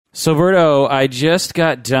So, Berto, I just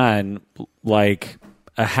got done like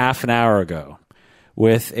a half an hour ago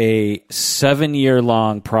with a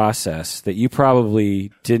 7-year-long process that you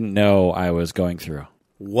probably didn't know I was going through.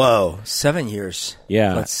 Whoa, 7 years.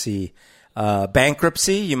 Yeah. Let's see.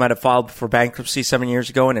 Bankruptcy. You might have filed for bankruptcy 7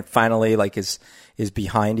 years ago, and it finally is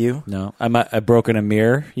behind you. No. I've broken a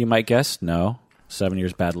mirror, you might guess. No. 7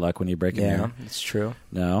 years bad luck when you break a mirror. Yeah, it's true.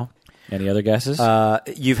 No. Any other guesses?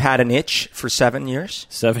 You've had an itch for 7 years?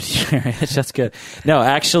 7 years. That's good. No,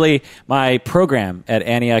 actually, my program at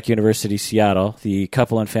Antioch University, Seattle, the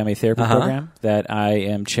couple and family therapy program that I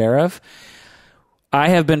am chair of, I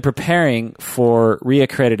have been preparing for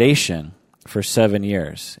reaccreditation for 7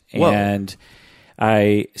 years. Whoa. And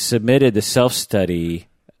I submitted the self-study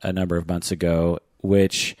a number of months ago,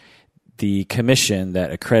 which the commission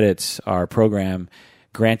that accredits our program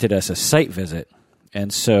granted us a site visit.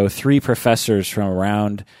 And so 3 professors from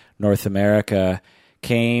around North America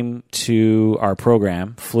came to our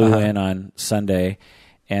program, flew in on Sunday,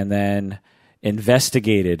 and then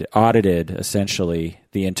investigated, audited, essentially,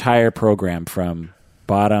 the entire program from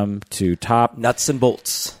bottom to top. Nuts and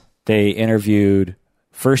bolts. They interviewed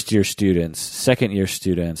first-year students, second-year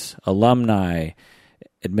students, alumni,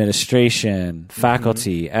 administration,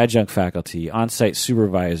 faculty, adjunct faculty, on-site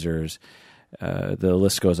supervisors. The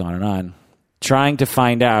list goes on and on. Trying to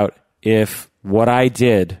find out if what I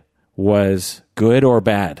did was good or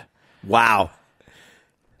bad. Wow.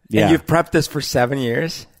 Yeah. And you've prepped this for 7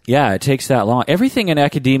 years? Yeah, it takes that long. Everything in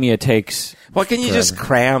academia takes Well, can you forever. just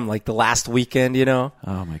cram like the last weekend, you know?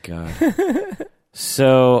 Oh, my God.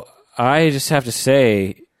 So I just have to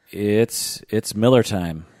say it's Miller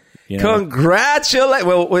time. You know? Congratulations.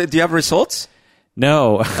 Well, do you have results?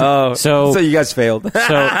 No. Oh, so you guys failed.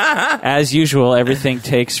 So, as usual, everything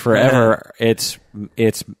takes forever. It's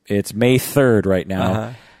May 3rd right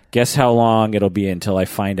now. Guess how long it'll be until I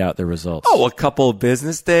find out the results? Oh, a couple of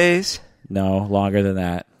business days? No, longer than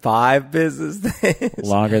that. 5 business days?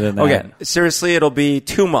 Longer than that. Okay, seriously, it'll be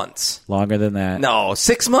 2 months. Longer than that. No,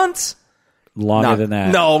 6 months? Longer than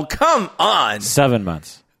that. No, come on. 7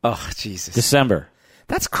 months. Oh, Jesus. December.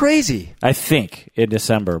 That's crazy. I think in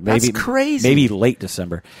December. Maybe, That's crazy. Maybe late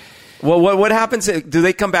December. Well, what happens? Do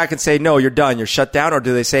they come back and say, no, you're done, you're shut down? Or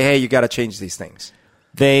do they say, hey, you got to change these things?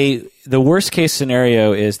 The worst case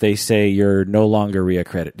scenario is they say you're no longer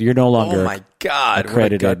reaccredited. You're no longer oh my God,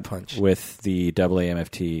 accredited what a gut punch. with the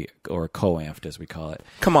AAMFT or COAMFT as we call it.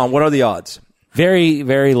 Come on, what are the odds? Very,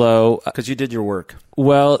 very low. Because you did your work.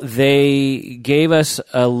 Well, they gave us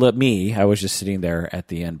me. I was just sitting there at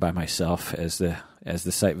the end by myself as the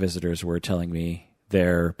site visitors were telling me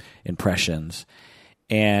their impressions,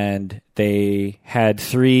 and they had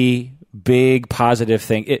 3 big positive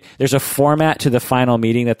things. There's a format to the final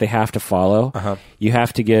meeting that they have to follow. You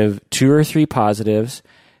have to give 2 or 3 positives,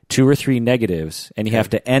 2 or 3 negatives, and you have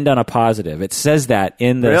to end on a positive. It says that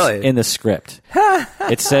in the script.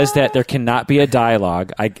 It says that there cannot be a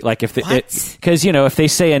dialogue. Because if they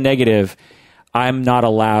say a negative, I'm not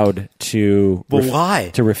allowed to.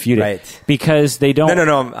 Why? To refute it? Right. Because they don't.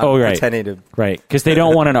 No. I'm pretending to. Right. Because they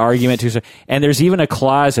don't want an argument to. And there's even a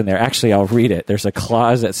clause in there. Actually, I'll read it. There's a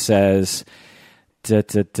clause that says, if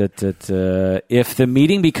the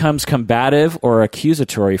meeting becomes combative or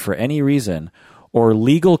accusatory for any reason, or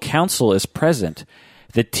legal counsel is present,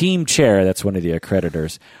 the team chair, that's one of the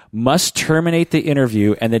accreditors, must terminate the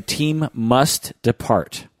interview and the team must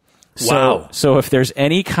depart. Wow. So if there's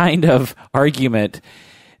any kind of argument,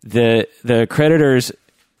 the accreditors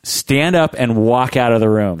stand up and walk out of the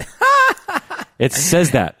room. It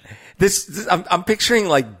says that. I'm picturing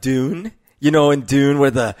like Dune. You know, in Dune where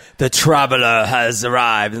the traveler has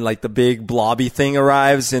arrived and like the big blobby thing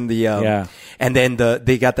arrives in the and then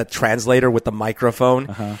they got the translator with the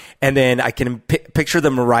microphone and then I can picture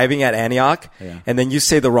them arriving at Antioch and then you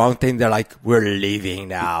say the wrong thing, they're like, we're leaving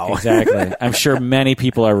now. Exactly. I'm sure many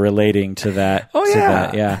people are relating to that. Oh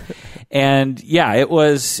yeah. Yeah. And yeah, it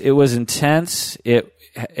was intense. It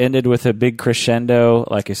ended with a big crescendo,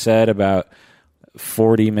 like I said, about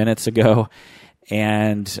 40 minutes ago.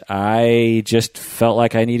 And I just felt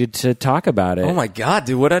like I needed to talk about it. Oh my God,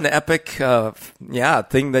 dude! What an epic,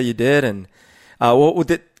 thing that you did. And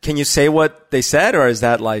can you say what they said, or is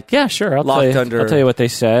that like sure. I'll locked tell under? I'll tell you what they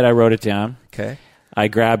said. I wrote it down. Okay. I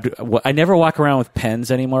never walk around with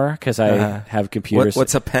pens anymore because I have computers.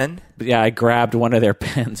 What's a pen? Yeah, I grabbed one of their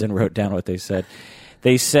pens and wrote down what they said.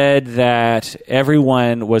 They said that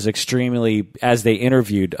everyone was as they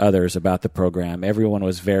interviewed others about the program, everyone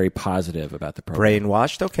was very positive about the program.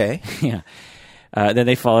 Brainwashed, okay. Yeah. Then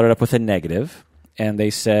they followed it up with a negative. and they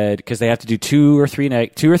said, because they have to do two or three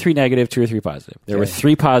negative, 2 or 3 positive. There were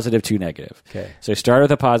 3 positive, 2 negative. Okay. So they started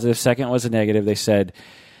with a positive, second was a negative. They said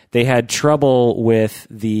they had trouble with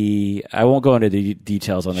I won't go into the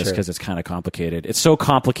details on this because it's kind of complicated. It's so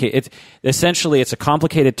complicated. Essentially, it's a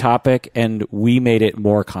complicated topic, and we made it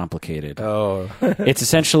more complicated. Oh. It's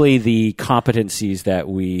essentially the competencies that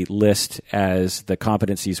we list as the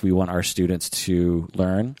competencies we want our students to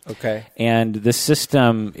learn. Okay. And the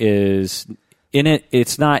system is...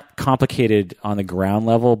 it's not complicated on the ground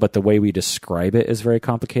level, but the way we describe it is very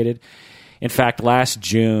complicated. In fact, last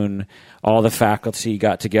June, all the faculty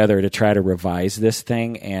got together to try to revise this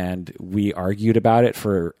thing, and we argued about it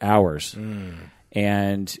for hours.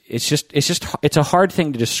 And it's a hard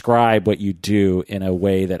thing to describe what you do in a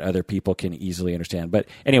way that other people can easily understand. But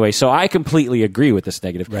anyway, so I completely agree with this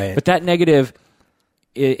negative. Right. But that negative,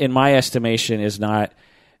 in my estimation, is not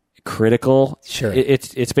critical. Sure.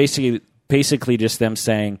 It's basically just them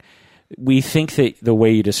saying, we think that the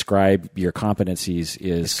way you describe your competencies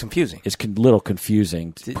is confusing. Is a little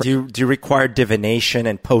confusing. Do you require divination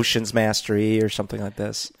and potions mastery or something like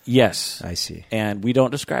this? Yes. I see. And we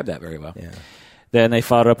don't describe that very well. Yeah. Then they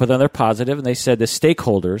followed up with another positive, and they said the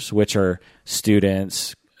stakeholders, which are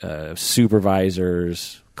students,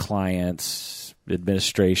 supervisors, clients,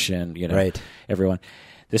 administration, everyone.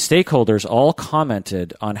 The stakeholders all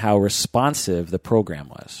commented on how responsive the program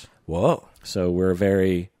was. Whoa. So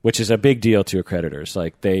which is a big deal to accreditors.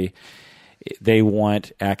 Like they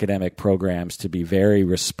want academic programs to be very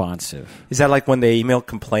responsive. Is that like when they email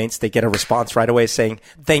complaints, they get a response right away saying,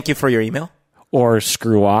 thank you for your email? Or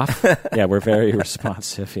screw off. Yeah, we're very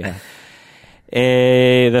responsive, yeah.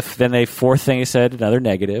 Then the fourth thing they said, another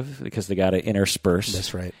negative, because they got to intersperse.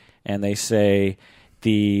 That's right. And they say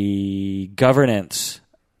the governance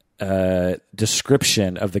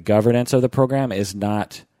description of the governance of the program is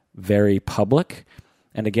not very public,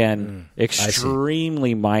 and again,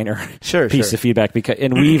 extremely minor piece of feedback.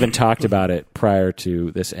 And we even talked about it prior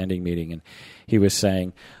to this ending meeting, and he was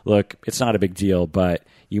saying, "Look, it's not a big deal, but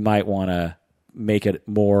you might want to make it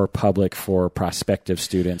more public for prospective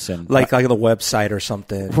students, and like on the website or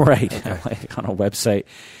something, right? Okay. Like on a website,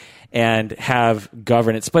 and have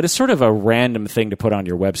governance. But it's sort of a random thing to put on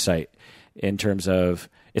your website in terms of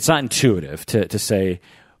it's not intuitive to say."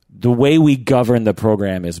 The way we govern the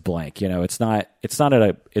program is blank. It's not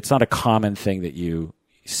a common thing that you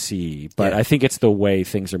see, but I think it's the way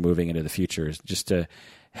things are moving into the future, is just to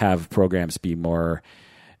have programs be more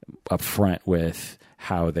upfront with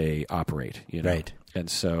how they operate. Right. And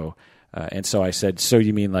so I said, so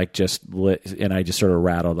you mean like and I just sort of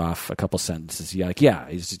rattled off a couple sentences.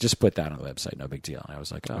 Just put that on the website, no big deal. And I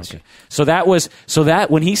was like, oh, okay. So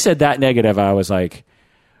that when he said that negative, I was like,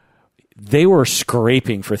 they were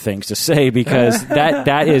scraping for things to say, because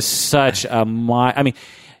that is such the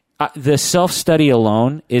self-study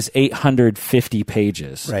alone is 850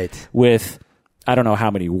 pages. Right. With, I don't know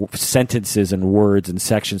how many sentences and words and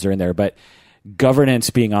sections are in there, but governance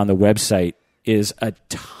being on the website is a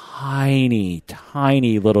tiny,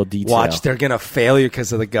 tiny little detail. Watch, they're going to fail you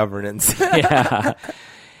because of the governance. Yeah.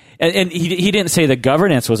 And he didn't say the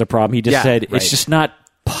governance was a problem. He just said it's just not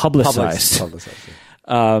publicized.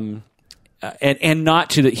 And not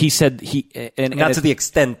to the, he said not to the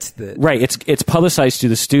extent that right. It's publicized to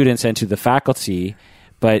the students and to the faculty,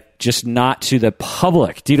 but just not to the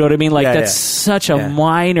public. Do you know what I mean? Like that's such a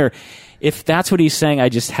minor. If that's what he's saying, I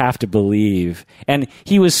just have to believe. And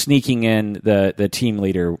he was sneaking in the team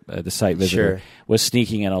leader, the site visitor was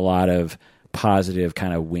sneaking in a lot of positive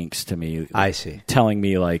kind of winks to me. I see. Telling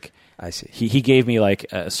me like I see. He gave me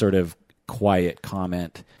like a sort of quiet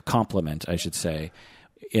compliment, I should say,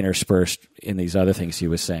 interspersed in these other things he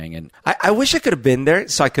was saying. And I wish I could have been there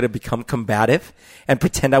so I could have become combative and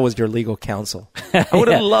pretend I was your legal counsel. I would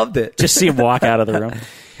have loved it. Just see him walk out of the room.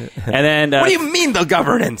 And then what do you mean the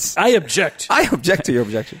governance? I object. I object to your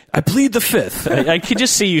objection. I plead the fifth. I could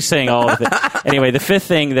just see you saying all of it. Anyway, the fifth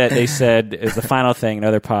thing that they said is the final thing,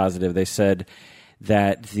 another positive. They said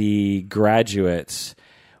that the graduates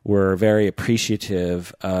were very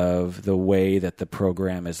appreciative of the way that the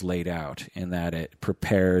program is laid out, in that it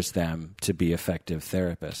prepares them to be effective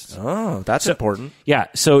therapists. Oh, that's important. Yeah.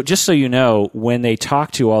 So just so you know, when they talk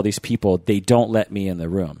to all these people, they don't let me in the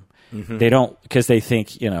room. Mm-hmm. They don't, because they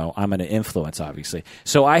think, I'm going to influence, obviously.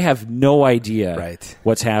 So I have no idea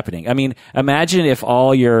what's happening. I mean, imagine if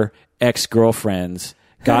all your ex-girlfriends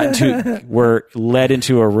were led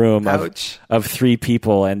into a room of 3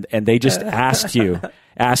 people and they just asked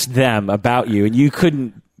them about you, and you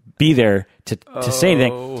couldn't be there to say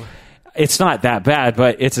anything. It's not that bad,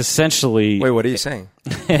 but it's essentially... Wait, what are you saying?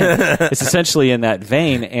 It's essentially in that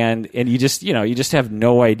vein, and you just have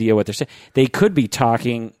no idea what they're saying. They could be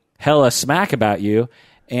talking hella smack about you,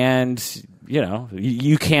 and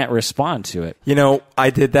you can't respond to it. I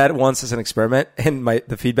did that once as an experiment, and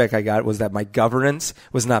the feedback I got was that my governance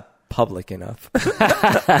was not public enough.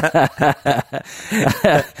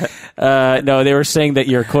 No, they were saying that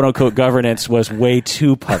your quote-unquote governance was way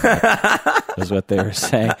too public, was what they were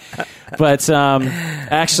saying. But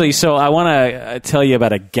actually, so I want to tell you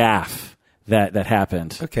about a gaffe that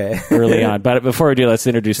happened early on. But before we do, let's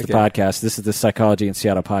introduce the podcast. This is the Psychology in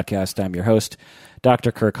Seattle podcast. I'm your host,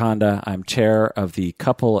 Dr. Kirk Honda. I'm chair of the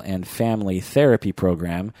Couple and Family Therapy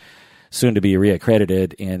Program, soon to be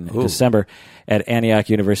reaccredited in December at Antioch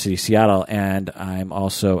University, Seattle, and I'm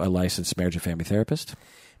also a licensed marriage and family therapist.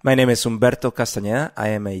 My name is Humberto Castañeda. I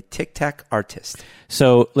am a tic-tac artist.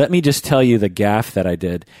 So let me just tell you the gaffe that I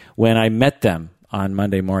did when I met them on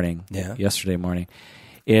Monday morning, yesterday morning.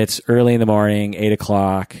 It's early in the morning, 8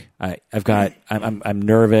 o'clock. I'm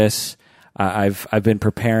nervous. I've been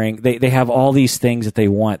preparing. They have all these things that they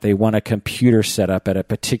want. They want a computer set up at a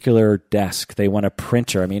particular desk. They want a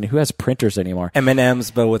printer. I mean, who has printers anymore?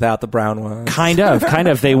 M&Ms, but without the brown ones. Kind of.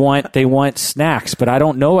 They want snacks, but I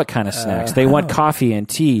don't know what kind of snacks. They want coffee and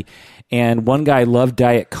tea. And one guy loved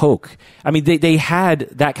Diet Coke. I mean, they had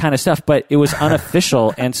that kind of stuff, but it was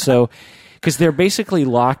unofficial. And so, because they're basically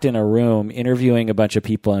locked in a room interviewing a bunch of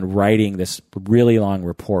people and writing this really long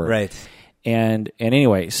report. Right. And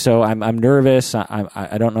anyway, so I'm nervous.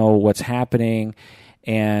 I don't know what's happening,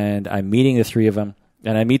 and I'm meeting the three of them.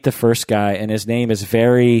 And I meet the first guy, and his name is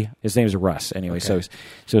Russ. Anyway, so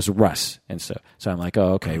it's Russ, and so I'm like,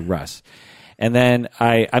 oh, okay, Russ. And then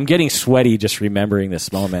I'm getting sweaty just remembering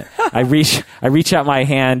this moment. I reach out my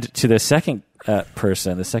hand to the second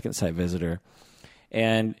person, the second site visitor,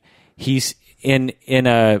 and he's in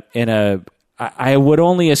a I would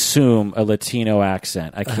only assume a Latino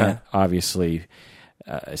accent. I can't obviously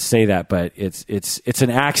say that, but it's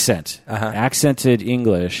an accent, accented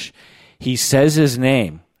English. He says his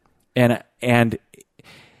name, and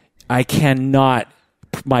I cannot.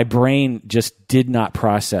 My brain just did not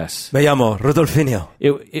process. Me llamo Rodolfinho.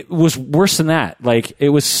 It was worse than that. Like, it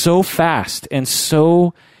was so fast and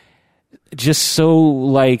so. Just so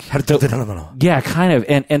like, yeah, kind of,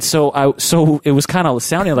 and so it was kind of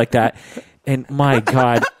sounding like that. And my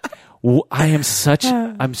God, I'm such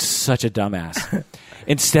a dumbass.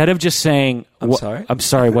 Instead of just saying, I'm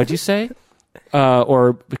sorry, what'd you say?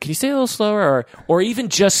 Or can you say it a little slower? Or even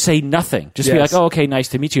just say nothing. Just be like, oh, okay, nice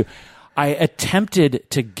to meet you. I attempted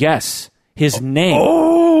to guess his name.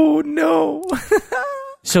 Oh, no.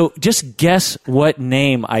 So just guess what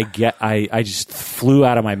name I get. I just flew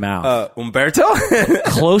out of my mouth. Umberto?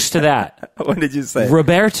 Close to that. What did you say?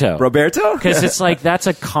 Roberto. Because it's like, that's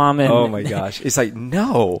a common... Oh my gosh. It's like,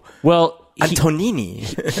 no. Well... Antonini.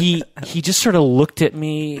 He just sort of looked at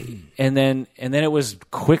me, and then it was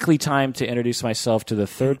quickly time to introduce myself to the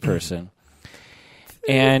third person.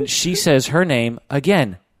 And she says her name,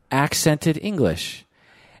 again, accented English.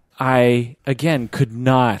 I, again, could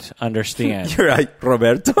not understand. You're like,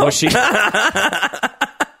 Roberto? Well,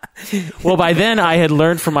 well, by then I had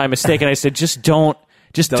learned from my mistake, and I said, just don't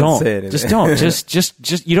say it.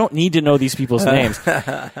 Just you don't need to know these people's names.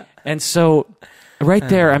 And so right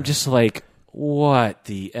there, I'm just like, what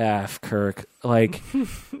the F, Kirk? Like,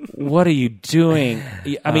 what are you doing?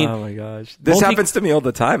 I mean, oh my gosh. This happens to me all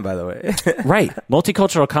the time, by the way. Right.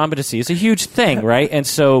 Multicultural competency is a huge thing, right? And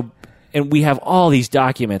so... And we have all these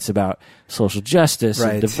documents about social justice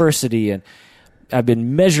and diversity, and I've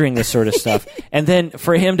been measuring this sort of stuff. And then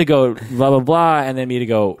for him to go blah, blah, blah, and then me to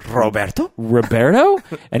go, Roberto?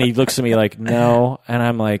 And he looks at me like, no. And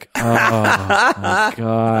I'm like, oh, my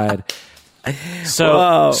God.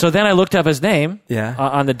 So then I looked up his name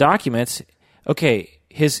on the documents. Okay,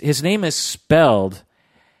 his name is spelled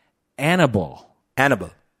Annabelle.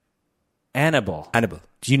 Annabelle.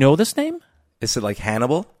 Do you know this name? Is it like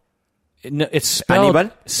Hannibal? No, it's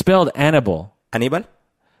spelled Annabelle. Annibal?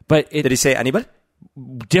 But did he say Annibal?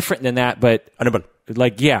 Different than that, but Annibal.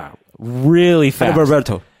 Like, yeah, really fast.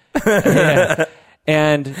 Roberto. Yeah.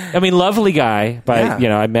 And I mean, lovely guy. But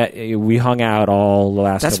we hung out all the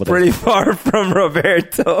last. That's couple pretty days. Far from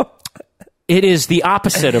Roberto. It is the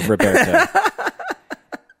opposite of Roberto.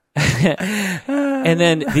 And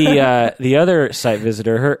then the other site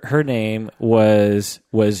visitor, her name was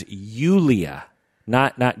Yulia.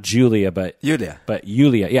 Not Julia, but Yulia.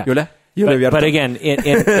 Yeah. Yulia. But again,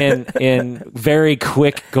 in very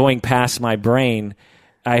quick going past my brain,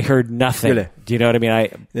 I heard nothing. Yulia. Do you know what I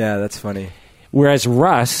mean? Yeah, that's funny. Whereas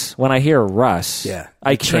Russ, when I hear Russ,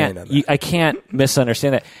 I can't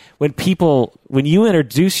misunderstand that. When you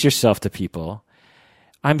introduce yourself to people,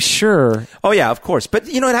 I'm sure. Oh yeah, of course. But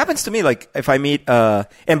it happens to me. Like if I meet,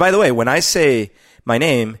 and by the way, when I say my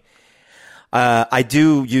name, I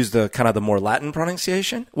do use the kind of the more Latin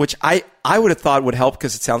pronunciation, which I would have thought would help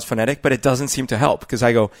because it sounds phonetic, but it doesn't seem to help because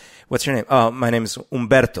I go, "What's your name?" "Oh, my name is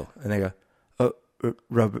Umberto," and they go, "Oh,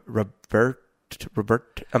 Robert."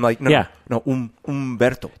 I'm like, no,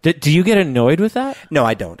 Umberto. Do you get annoyed with that? No,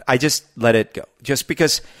 I don't. I just let it go. Just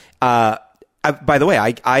because, by the way,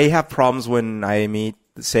 I have problems when I meet,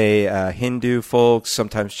 say, Hindu folks,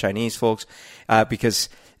 sometimes Chinese folks, because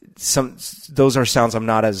those are sounds I'm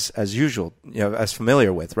not as usual, as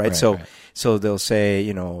familiar with, right? So they'll say,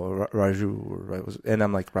 Raju, and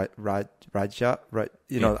I'm like, Raja, right?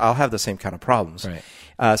 I'll have the same kind of problems.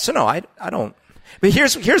 Right. So no, I don't. But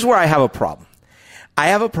here's where I have a problem. I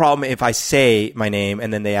have a problem if I say my name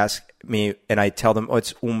and then they ask me and I tell them, "Oh,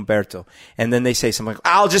 it's Umberto," and then they say something like,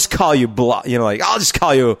 "I'll just call you I'll just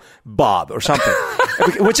call you Bob or something,"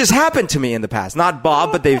 which has happened to me in the past. Not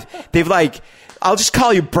Bob, but they've like, "I'll just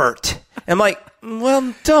call you Bert." I'm like,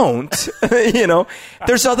 well, don't.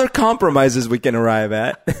 There's other compromises we can arrive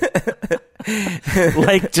at.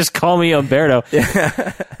 Like, just call me Umberto.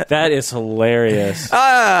 Yeah. That is hilarious.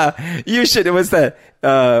 You should. What's that?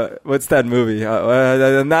 What's that movie?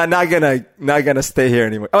 Not gonna stay here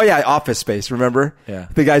anymore. Oh yeah, Office Space. Remember? Yeah.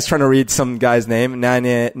 The guy's trying to read some guy's name.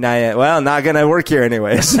 Well, not gonna work here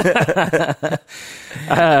anyways.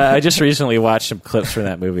 I just recently watched some clips from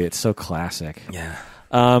that movie. It's so classic. Yeah.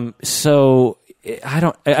 So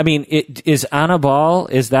is Annabelle,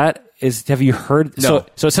 have you heard? No.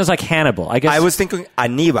 So it sounds like Hannibal. I guess I was thinking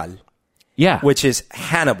Aníbal. Yeah. Which is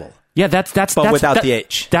Hannibal. Yeah, that's without the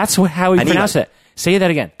H. That's how we pronounce it. Say that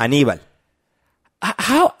again. Aníbal.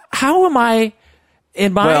 How am I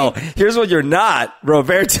in my... Well, here's what you're not,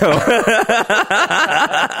 Roberto.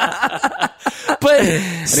 But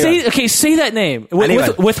say that name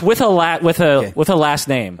with a last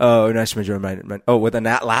name. Oh, nice to meet you. Oh, with a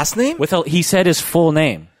last name? He said his full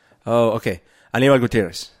name. Oh, okay. Aníbal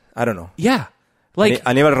Gutierrez. I don't know. Yeah, like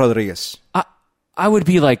Aníbal Rodriguez. I would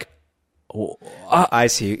be like, I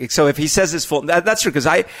see. So if he says his full, that's true. Because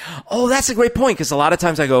that's a great point. Because a lot of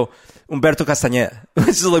times I go Humberto Castañeda.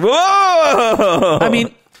 It's just like, whoa. I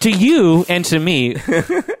mean, to you and to me,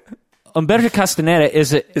 Humberto Castañeda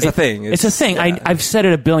is a thing. It's a thing. Yeah. I've said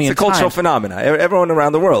it a billion times. It's a cultural phenomenon. Everyone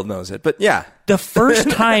around the world knows it. But yeah. The first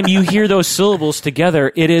time you hear those syllables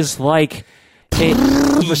together, it is like...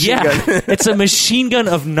 it's a machine gun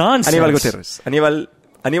of nonsense. Aníbal Gutierrez. Aníbal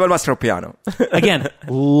Mastropiano. Again,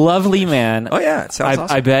 lovely man. Oh yeah, it sounds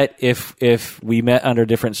awesome. I bet if we met under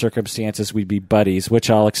different circumstances, we'd be buddies, which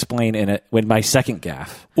I'll explain in my second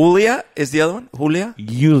gaffe. Julia is the other one?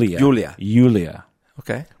 Julia.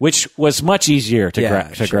 Okay. Which was much easier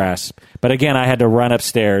to grasp. But again, I had to run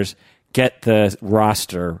upstairs, get the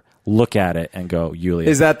roster, look at it, and go, Julia.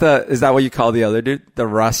 Is that what you call the other dude? The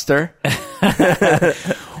roster?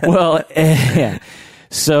 Well, yeah.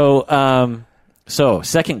 So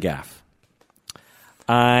second gaffe.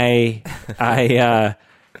 I'm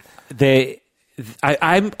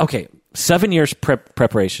okay. 7 years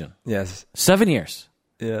preparation. Yes. 7 years.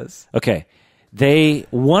 Yes. Okay.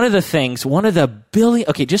 One of the billion.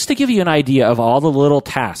 Okay, just to give you an idea of all the little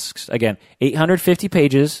tasks. Again, 850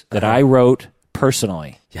 pages that I wrote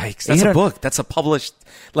personally. Yikes! That's a book. That's a published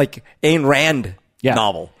like Ayn Rand. Yeah.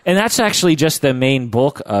 Novel. And that's actually just the main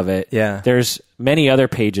bulk of it. Yeah. There's many other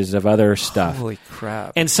pages of other stuff. Holy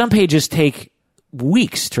crap. And some pages take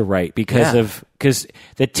weeks to write because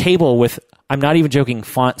the table with, I'm not even joking,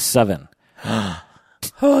 font 7.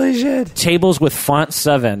 Holy shit. Tables with font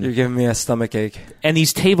 7. You're giving me a stomach ache. And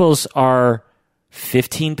these tables are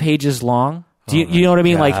 15 pages long. Do you know what I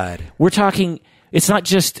mean? God. Like, we're talking... It's not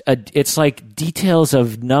just it's like details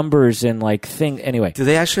of numbers and like things. Anyway. Do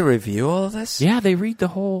they actually review all of this? Yeah, they read the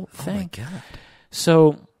whole thing. Oh my God.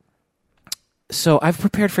 So I've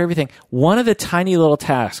prepared for everything. One of the tiny little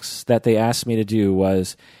tasks that they asked me to do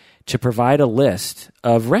was to provide a list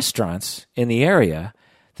of restaurants in the area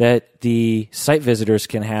that the site visitors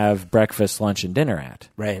can have breakfast, lunch, and dinner at.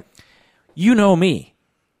 Right. You know me.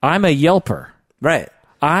 I'm a Yelper. Right.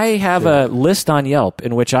 I have a list on Yelp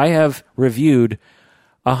in which I have reviewed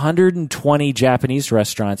 120 Japanese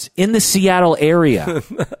restaurants in the Seattle area.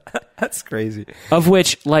 That's crazy. Of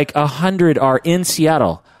which like 100 are in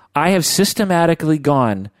Seattle. I have systematically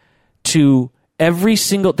gone to every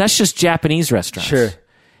single... That's just Japanese restaurants. Sure.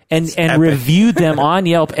 And reviewed them on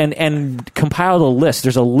Yelp and compiled a list.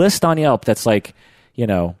 There's a list on Yelp that's like,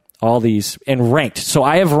 all these and ranked. So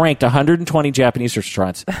I have ranked 120 Japanese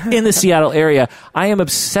restaurants in the Seattle area. I am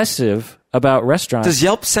obsessive about restaurants. Does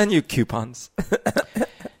Yelp send you coupons?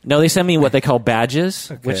 No, they send me what they call badges,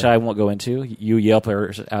 which I won't go into. You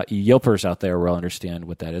Yelpers out there will understand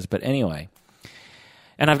what that is. But anyway,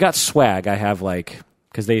 and I've got swag. I have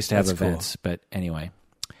because they used to have events. Cool. But anyway,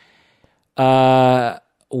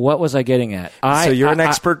 what was I getting at? So you're an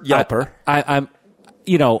expert Yelper. I'm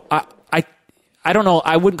I don't know.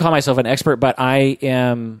 I wouldn't call myself an expert, but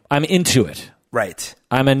I'm into it. Right.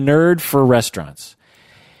 I'm a nerd for restaurants.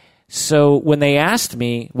 So when they asked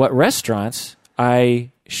me what restaurants I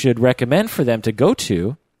should recommend for them to go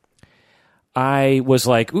to, I was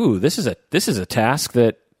like, "Ooh, this is a task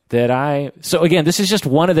that I." So again, this is just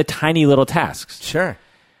one of the tiny little tasks. Sure.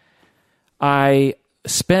 I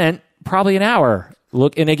spent probably an hour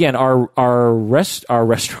and again, our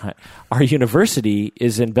restaurant, our university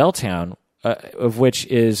is in Belltown, of which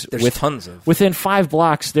is tons of within 5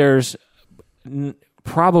 blocks. There's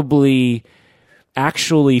probably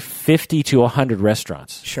actually 50 to 100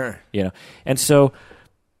 restaurants. Sure. And so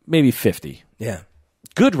maybe 50. Yeah.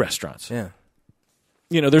 Good restaurants. Yeah.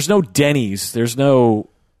 There's no Denny's. There's no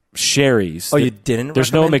Sherry's. Oh, you didn't?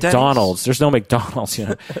 There's no McDonald's. There's no McDonald's.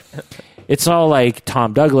 It's all like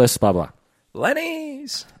Tom Douglas, blah, blah.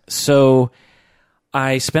 Lenny's. So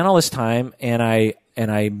I spent all this time and I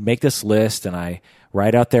make this list and I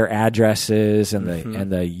write out their addresses and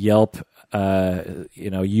the Yelp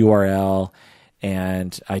URL,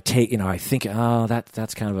 and I take I think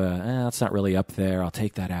that's kind of that's not really up there. I'll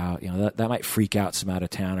take that out. That might freak out some out of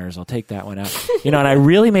towners. I'll take that one out. And I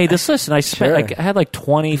really made this list and I spent I had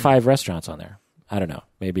 25 restaurants on there. I don't know,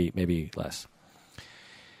 maybe less.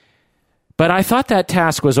 But I thought that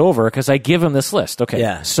task was over because I give them this list. Okay.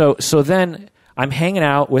 Yeah. So then I'm hanging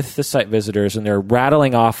out with the site visitors and they're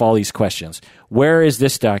rattling off all these questions. Where is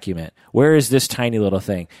this document? Where is this tiny little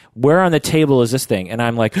thing? Where on the table is this thing? And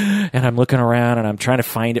I'm and I'm looking around and I'm trying to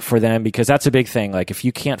find it for them because that's a big thing. Like if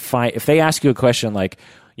they ask you a question like,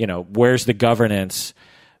 where's the governance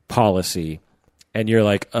policy? And you're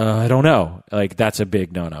like, I don't know. Like that's a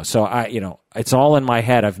big no-no. So it's all in my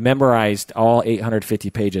head. I've memorized all 850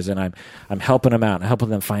 pages, and I'm helping them out, and helping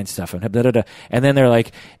them find stuff, and and then they're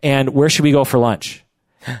like, and where should we go for lunch?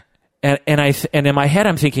 And in my head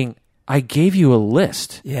I'm thinking, I gave you a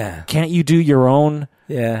list. Yeah. Can't you do your own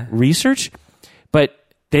research? But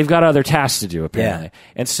they've got other tasks to do apparently. Yeah.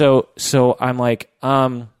 And so I'm like,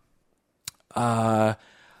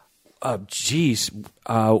 geez.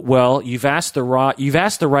 Well, you've asked the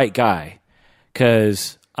right guy,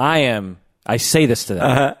 because I say this to them.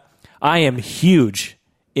 Uh-huh. I am huge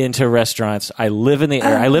into restaurants. I live in the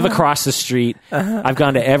area. I live across the street. Uh-huh. I've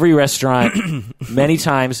gone to every restaurant many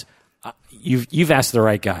times. You've asked the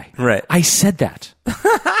right guy. Right. I said that.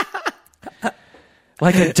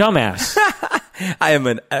 Like a dumbass. I am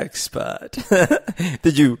an expert.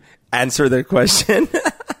 Did you answer their question?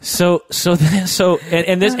 So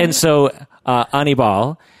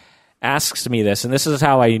Anibal asks me this, and this is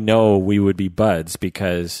how I know we would be buds,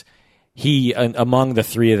 because he, among the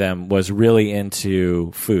three of them, was really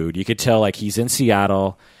into food. You could tell, he's in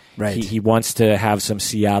Seattle. Right. He wants to have some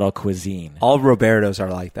Seattle cuisine. All Robertos are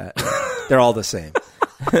like that. They're all the same.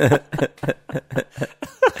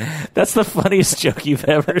 That's the funniest joke you've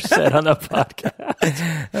ever said on the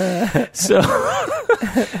podcast.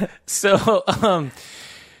 So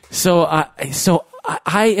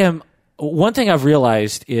I am. One thing I've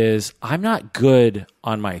realized is I'm not good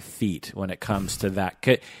on my feet when it comes to that,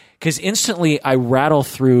 because instantly I rattle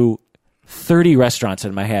through 30 restaurants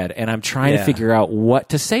in my head, and I'm trying to figure out what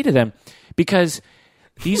to say to them, because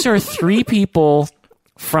these are three people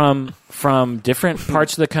from different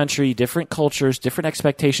parts of the country, different cultures, different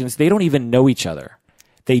expectations. They don't even know each other.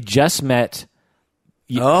 They just met.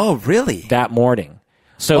 Oh, really? That morning.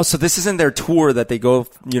 So this isn't their tour that they go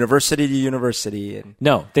university to university and...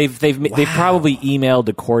 No, they've probably emailed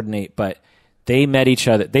to coordinate, but they met each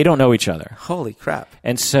other. They don't know each other. Holy crap!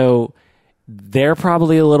 And so they're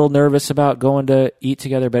probably a little nervous about going to eat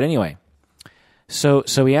together. But anyway, so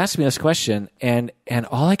he asked me this question, and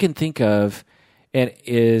all I can think of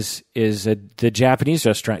is the Japanese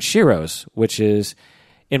restaurant Shiro's, which is,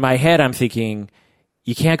 in my head I'm thinking,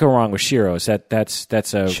 you can't go wrong with Shiro's.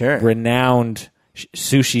 That's a renowned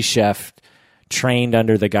sushi chef trained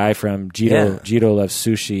under the guy from Jiro Loves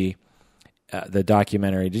Sushi, the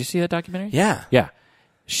documentary. Did you see that documentary? Yeah.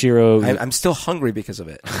 Shiro. I'm still hungry because of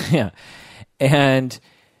it. Yeah. And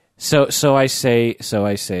so I say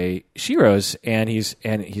Shiro's, and he's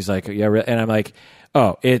like, yeah, and I'm like,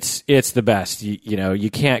 oh, it's the best. You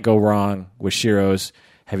can't go wrong with Shiro's.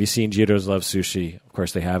 have you seen Jiro's Love Sushi? Of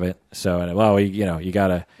course they haven't. So, well, you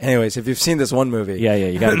gotta. Anyways, if you've seen this one movie, yeah,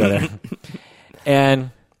 you gotta go there.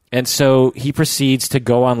 And so he proceeds to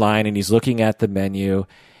go online, and he's looking at the menu,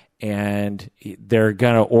 and they're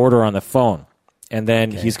gonna order on the phone, and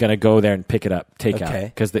then he's gonna go there and pick it up, take out,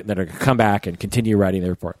 because they're gonna come back and continue writing the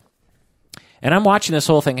report. And I'm watching this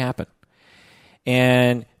whole thing happen,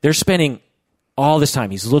 and they're spending all this time.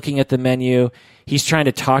 He's looking at the menu. He's trying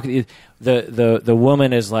to talk. The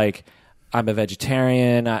woman is like, I'm a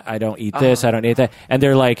vegetarian. I don't eat this. I don't eat that. And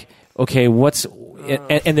they're like, okay, what's...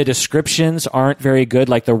 And the descriptions aren't very good.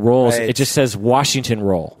 Like the rolls, it just says Washington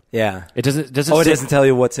roll. Yeah. It doesn't it doesn't tell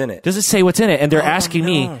you what's in it. Doesn't say what's in it. And they're asking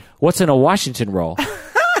me, what's in a Washington roll?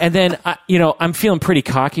 And then, I'm feeling pretty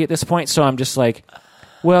cocky at this point. So I'm just like...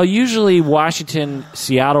 Well, usually Washington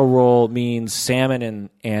Seattle roll means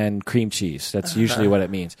salmon and cream cheese. That's usually what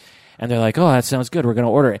it means. And they're like, oh, that sounds good. We're going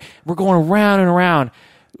to order it. We're going around and around,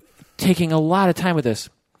 taking a lot of time with this.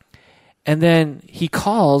 And then he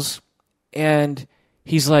calls, and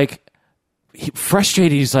he's like,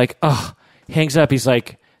 frustrated. He's like, oh, hangs up. He's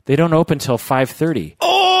like, they don't open till 5:30.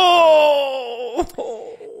 Oh!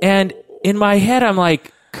 And in my head, I'm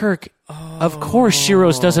like, Kirk, of course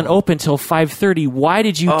Shiro's doesn't open till 5:30. Why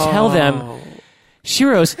did you tell them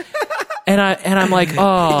Shiro's? And I'm like,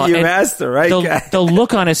 oh. You asked the right guy. The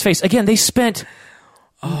look on his face. Again, they spent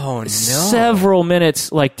several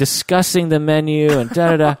minutes like discussing the menu and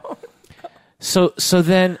da-da-da. So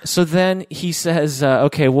then he says,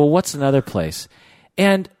 okay, well, what's another place?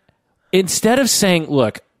 And instead of saying,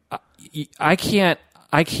 look, I can't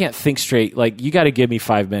think straight. Like, you got to give me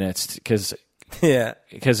 5 minutes because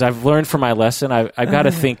I've learned from my lesson. I've got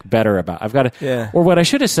to think better about. I've got to. Yeah. Or what I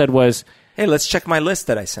should have said was, "Hey, let's check my list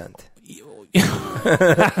that I sent."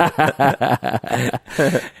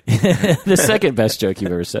 The second best joke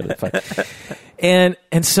you've ever said. And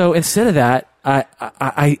so instead of that,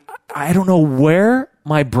 I don't know where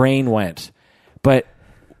my brain went, but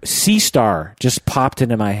Sea Star just popped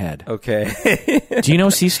into my head. Okay. Do you know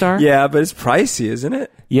Sea Star? Yeah, but it's pricey, isn't it?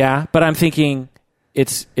 Yeah, but I'm thinking.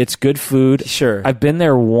 It's good food. Sure. I've been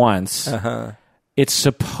there once. It's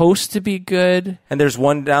supposed to be good. And there's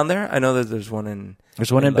one down there? I know that there's one in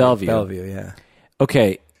Bellevue. Bellevue, yeah.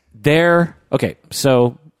 Okay.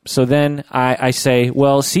 So then I say,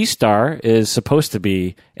 well, Sea Star is supposed to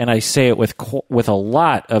be, and I say it with a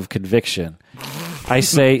lot of conviction. I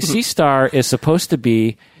say Sea Star is supposed to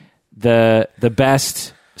be the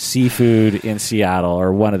best seafood in Seattle,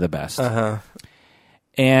 or one of the best.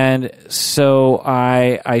 And so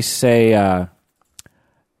I say,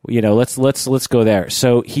 let's go there.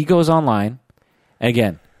 So he goes online, and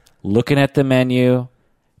again, looking at the menu,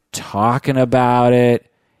 talking about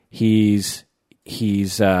it. He's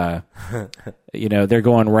they're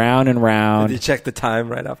going round and round. Did you check the time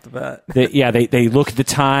right off the bat? They look at the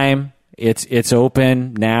time. It's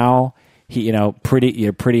open now. You're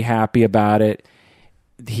pretty happy about it.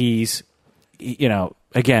 He's,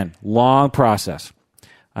 again, long process.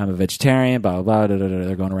 I'm a vegetarian, blah, blah, blah,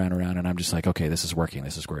 they're going around and around, and I'm just like, okay, this is working.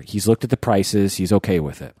 He's looked at the prices. He's okay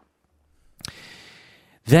with it.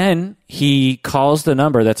 Then he calls the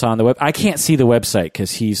number that's on the web. I can't see the website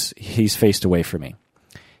because he's faced away from me.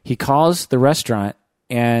 He calls the restaurant,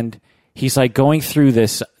 and he's like going through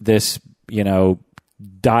this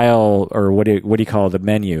dial, or what do you call it, the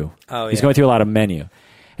menu. Oh, yeah. He's going through a lot of menu.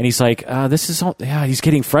 And he's like, he's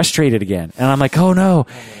getting frustrated again. And I'm like, oh, no.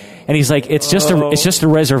 And he's like, it's just a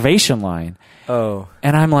reservation line. Oh.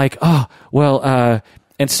 And I'm like, oh, well,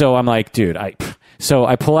 and so I'm like, dude, so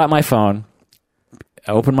I pull out my phone,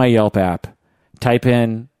 I open my Yelp app, type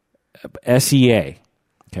in SEA,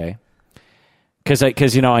 okay? Because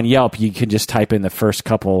on Yelp you can just type in the first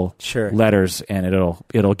couple letters and it'll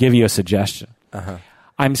give you a suggestion.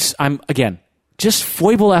 I'm again, just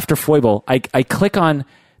foible after foible. I click on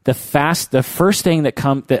the first thing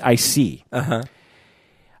that I see.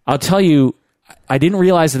 I'll tell you, I didn't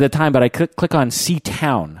realize at the time, but I click on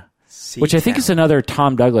Sea-Town, which I think is another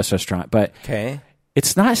Tom Douglas restaurant, but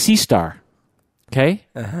it's not Sea Star. Okay?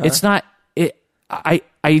 It's not it. I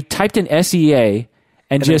typed in SEA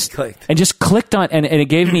and just clicked on, and it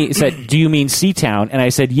gave me, it said, do you mean Sea-Town? And I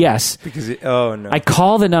said yes. I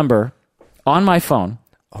call the number on my phone.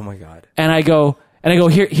 Oh my God. And I go,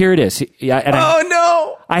 here it is.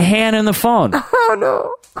 No. I hand him the phone. Oh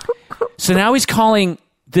no. So now he's calling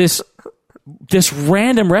this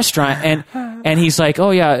random restaurant, and he's like,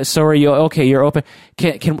 oh yeah, so are you okay? You're open.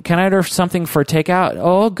 Can I order something for takeout?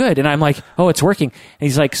 Oh, good. And I'm like, oh, it's working. And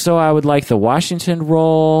he's like, so I would like the Washington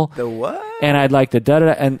roll. The what? And I'd like the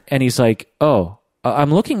da-da-da. And he's like, oh,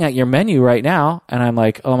 I'm looking at your menu right now. And I'm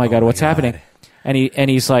like, oh my God, what's happening? And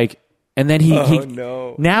he's like, and then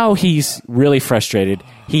no. Now he's really frustrated.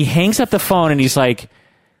 He hangs up the phone and he's like,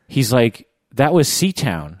 that was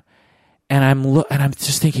Seatown. And I'm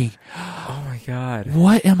just thinking, oh my God,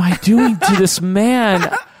 what am I doing to this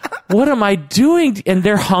man? What am I doing? And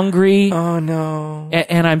they're hungry. Oh no.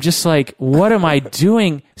 And I'm just like, what am I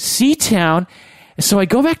doing? Seatown. So I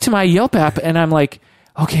go back to my Yelp app and I'm like,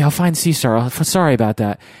 okay, I'll find C-Star. Sorry about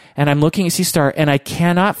that. And I'm looking at C-Star and I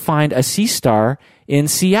cannot find a C-Star in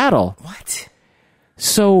Seattle. What?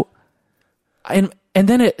 So, and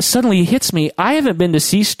then it suddenly hits me. I haven't been to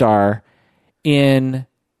C-Star in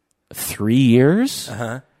 3 years.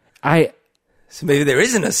 So maybe there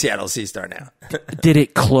isn't a Seattle C-Star now. Did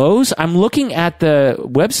it close? I'm looking at the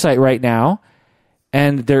website right now,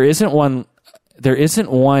 and there isn't one. There isn't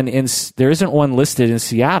one listed in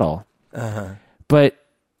Seattle. But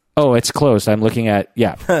it's closed. I'm looking at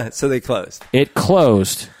So they closed. It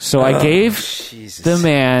closed. So I gave the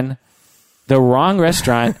man the wrong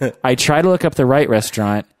restaurant. I tried to look up the right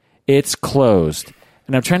restaurant. It's closed,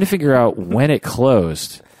 and I'm trying to figure out when it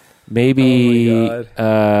closed. Maybe. Oh my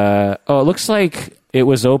God. It looks like it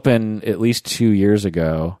was open at least 2 years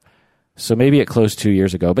ago. So maybe it closed 2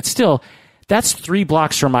 years ago. But still, that's 3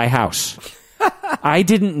 blocks from my house. I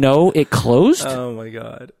didn't know it closed. Oh my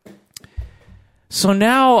God. So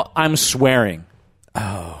now I'm swearing.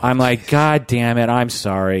 I'm like, God damn it, I'm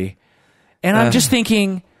sorry. And I'm just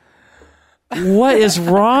thinking, what is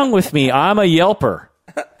wrong with me? I'm a Yelper.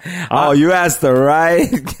 You asked the right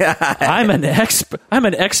guy. I'm an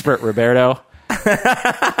expert, Roberto.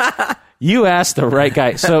 You asked the right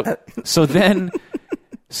guy. So then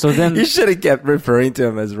you should have kept referring to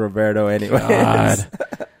him as Roberto anyway. God.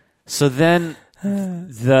 So then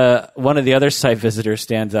one of the other site visitors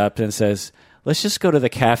stands up and says, let's just go to the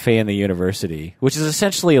cafe in the university, which is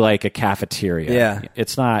essentially like a cafeteria. Yeah.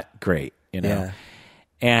 It's not great, Yeah.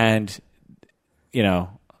 And,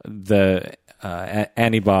 the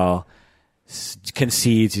Anibal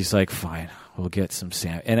concedes. He's like, fine, we'll get some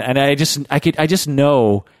sandwich. And I just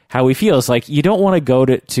know how he feels. Like, you don't want to go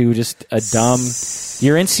to just a dumb...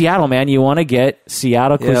 You're in Seattle, man. You want to get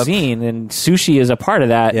Seattle cuisine, and sushi is a part of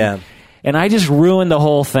that. Yeah. And I just ruined the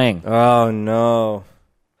whole thing. Oh, no.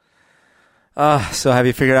 So have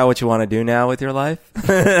you figured out what you want to do now with your life?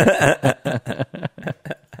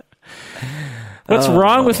 What's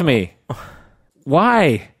wrong with me?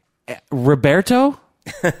 Why? Roberto?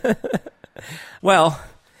 Well,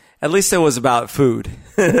 at least it was about food.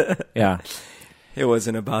 Yeah. It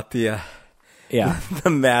wasn't about the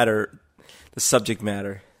subject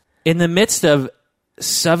matter. In the midst of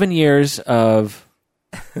 7 years of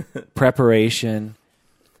preparation,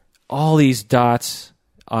 all these dots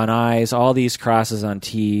on I's, all these crosses on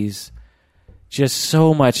T's, just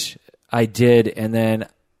so much I did, and then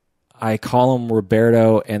I call him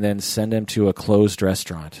Roberto and then send him to a closed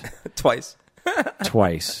restaurant. Twice.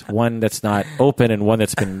 One that's not open and one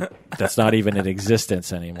that's not even in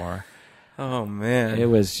existence anymore. Oh, man. It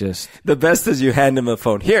was just... The best is you hand him a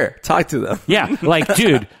phone. Here, talk to them. Yeah, like,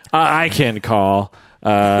 dude, I can call.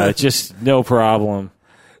 Just no problem.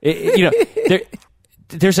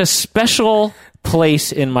 There's a special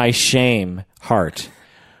place in my shame heart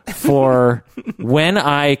for when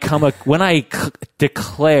I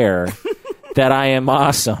declare that I am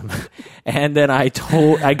awesome, and then I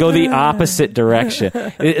go the opposite direction.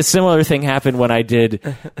 A similar thing happened when I did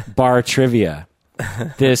bar trivia.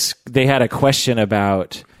 They had a question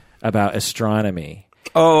about astronomy.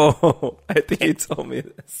 Oh, I think you told me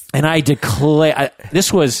this. And I declare,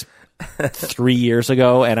 this was 3 years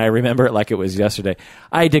ago, and I remember it like it was yesterday.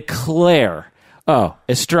 I declare,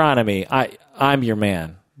 astronomy, I'm your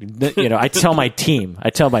man. I tell my team.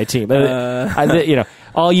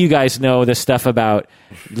 All you guys know the stuff about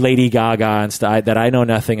Lady Gaga and stuff that I know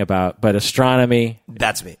nothing about, but astronomy,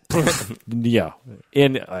 that's me. Yeah,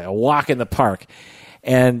 in a walk in the park.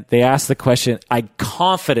 And they asked the question. I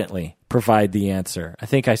confidently provide the answer. I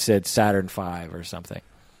think I said Saturn V or something.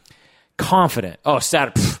 Confident. Oh,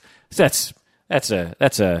 Saturn. That's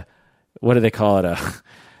a what do they call it?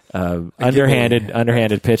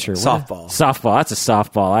 Underhanded pitcher. Softball. Softball. That's a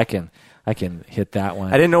softball. I can hit that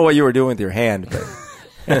one. I didn't know what you were doing with your hand. But.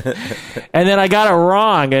 And then I got it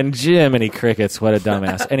wrong, and Jiminy Crickets, what a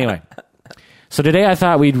dumbass. Anyway, so today I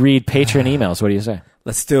thought we'd read patron emails. What do you say?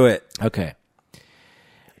 Let's do it. Okay.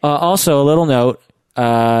 Also, a little note,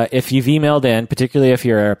 if you've emailed in, particularly if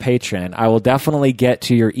you're a patron, I will definitely get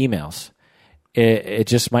to your emails. It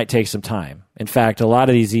just might take some time. In fact, a lot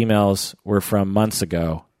of these emails were from months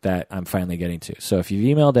ago that I'm finally getting to. So if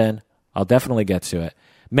you've emailed in, I'll definitely get to it.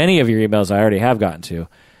 Many of your emails I already have gotten to,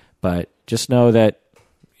 but just know that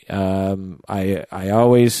I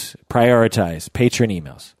always prioritize patron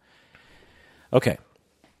emails. Okay.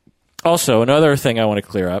 Also, another thing I want to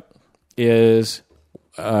clear up is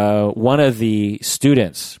one of the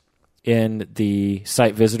students in the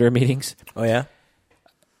site visitor meetings. Oh, yeah?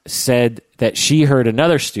 Said that she heard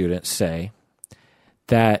another student say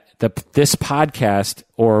that this podcast,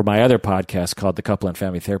 or my other podcast called the Couple and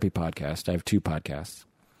Family Therapy Podcast, I have 2 podcasts.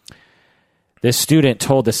 This student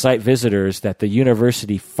told the site visitors that the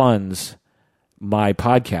university funds my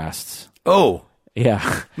podcasts. Oh,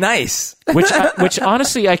 yeah, nice. which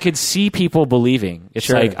honestly, I could see people believing. It's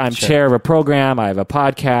like I'm chair of a program. I have a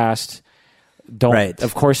podcast.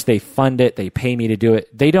 Of course, they fund it. They pay me to do it.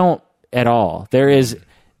 They don't at all. There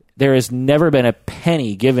has never been a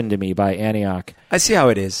penny given to me by Antioch. I see how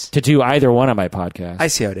it is. To do either one of my podcasts. I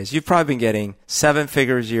see how it is. You've probably been getting 7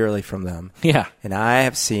 figures yearly from them. Yeah. And I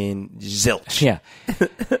have seen zilch. Yeah.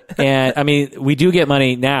 And, I mean, we do get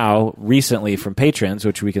money now, recently, from patrons,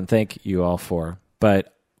 which we can thank you all for.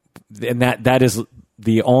 But that is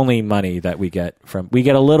the only money that we get from. We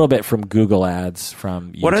get a little bit from Google ads,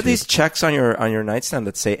 from YouTube. What are these checks on your nightstand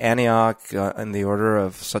that say Antioch in the order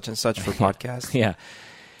of such and such for podcasts? Yeah.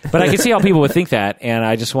 But I can see how people would think that, and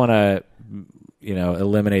I just want to,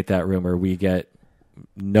 eliminate that rumor. We get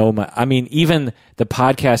no money. I mean, even the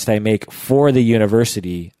podcast I make for the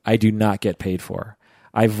university, I do not get paid for.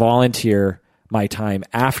 I volunteer my time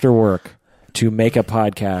after work to make a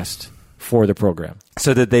podcast for the program.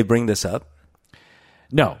 So did they bring this up?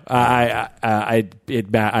 No, I'm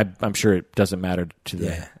sure it doesn't matter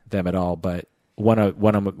to them at all. But one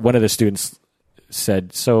of the students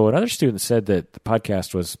said, so another student said that the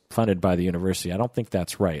podcast was funded by the university. I don't think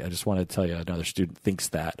that's right. I just wanted to tell you another student thinks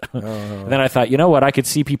that. And then I thought, you know what? I could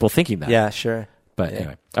see people thinking that. Yeah, sure. But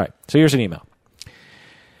anyway, all right. So here's an email.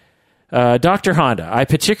 Dr. Honda, I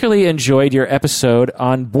particularly enjoyed your episode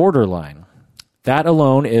on borderline. That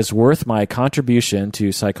alone is worth my contribution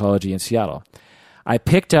to psychology in Seattle. I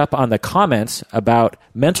picked up on the comments about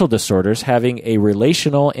mental disorders having a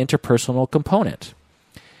relational interpersonal component.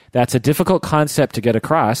 That's a difficult concept to get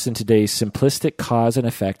across in today's simplistic cause and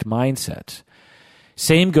effect mindset.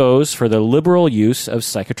 Same goes for the liberal use of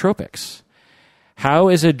psychotropics. How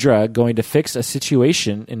is a drug going to fix a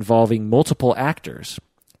situation involving multiple actors,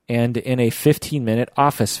 and in a 15-minute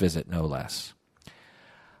office visit, no less?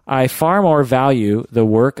 I far more value the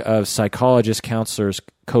work of psychologists, counselors,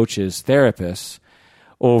 coaches, therapists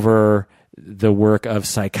over the work of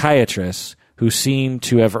psychiatrists who seem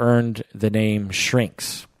to have earned the name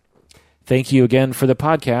shrinks. Thank you again for the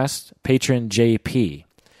podcast, patron JP.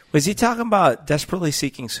 Was he talking about Desperately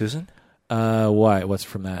Seeking Susan? Why? What's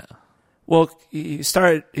from that? Well, he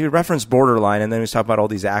referenced Borderline, and then he was talking about all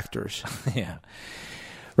these actors. Yeah.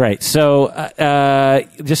 Right. So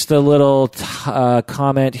just a little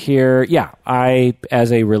comment here. Yeah, I,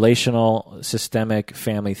 as a relational systemic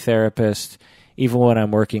family therapist, even when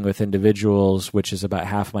I'm working with individuals, which is about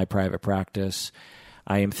half my private practice,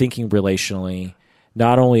 I am thinking relationally,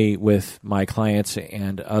 not only with my clients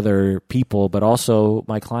and other people, but also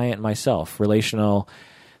my client and myself. Relational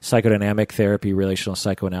psychodynamic therapy, relational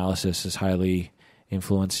psychoanalysis is highly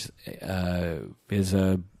influenced, is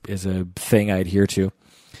a thing I adhere to.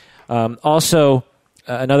 Also,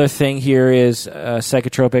 another thing here is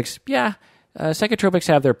psychotropics. Yeah, psychotropics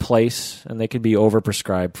have their place, and they can be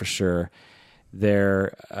overprescribed for sure.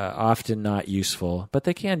 They're often not useful, but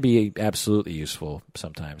they can be absolutely useful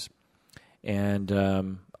sometimes. And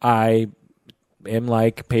I am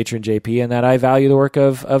like patron JP in that I value the work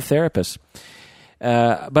of therapists.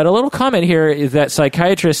 But a little comment here is that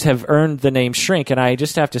psychiatrists have earned the name shrink, and I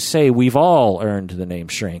just have to say we've all earned the name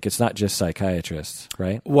shrink. It's not just psychiatrists,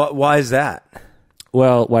 right? Why is that?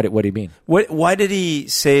 Well, what do you mean? Why did he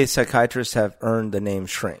say psychiatrists have earned the name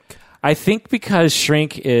shrink? I think because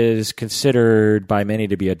shrink is considered by many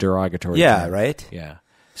to be a derogatory term. Right? Yeah.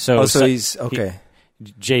 So he's okay.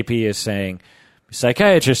 JP is saying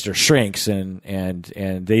psychiatrists are shrinks and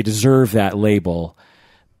they deserve that label,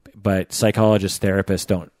 but psychologists, therapists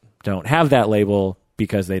don't have that label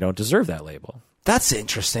because they don't deserve that label. That's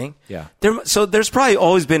interesting. Yeah. So there's probably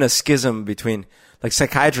always been a schism between, like,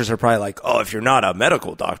 psychiatrists are probably like, oh, if you're not a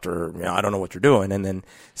medical doctor, I don't know what you're doing. And then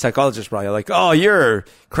psychologists are probably like, oh, you're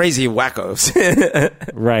crazy wackos.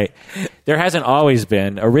 Right. There hasn't always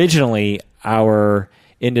been. Originally, our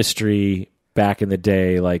industry back in the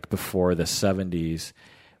day, like before the 70s,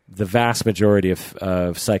 the vast majority of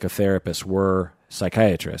psychotherapists were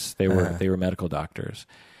psychiatrists. They were medical doctors.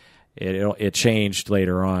 It changed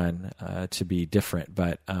later on to be different,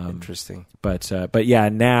 but interesting. But yeah,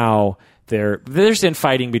 now there's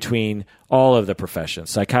infighting between all of the professions: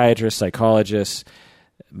 psychiatrists, psychologists,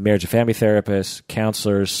 marriage and family therapists,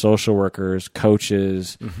 counselors, social workers,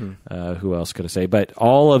 coaches. Who else could I say? But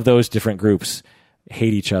all of those different groups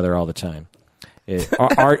hate each other all the time.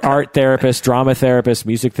 Art therapists, drama therapists,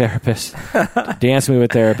 music therapists, dance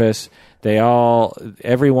movement therapists.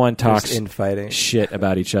 Everyone talks infighting shit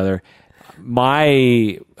about each other.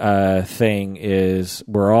 My thing is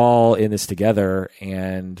we're all in this together,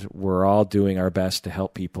 and we're all doing our best to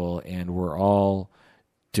help people, and we're all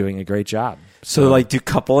doing a great job. So like, do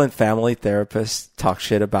couple and family therapists talk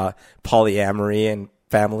shit about polyamory and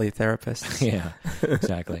family therapists? Yeah,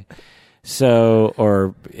 exactly. So,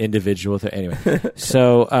 or individual, anyway.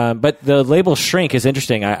 So, but the label shrink is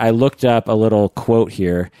interesting. I looked up a little quote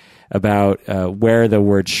here about where the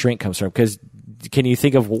word shrink comes from. Because can you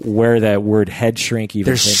think of where that word head shrink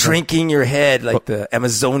even They're shrinking your head like the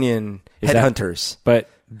Amazonian headhunters. But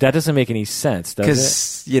that doesn't make any sense, does it?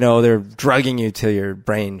 Because, they're drugging you till your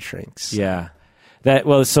brain shrinks. Yeah.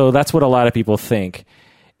 So that's what a lot of people think.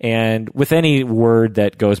 And with any word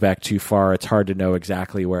that goes back too far, it's hard to know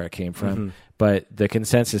exactly where it came from. But the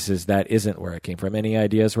consensus is that isn't where it came from. Any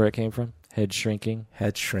ideas where it came from? Head shrinking?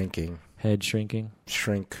 Head shrinking. Head shrinking?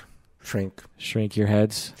 Shrink. Shrink your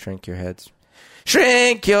heads? Shrink your heads.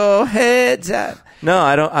 Shrink your heads. No,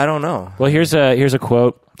 I don't know. Well, here's a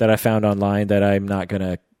quote that I found online that I'm not going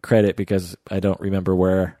to credit because I don't remember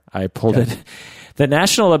where I pulled it. The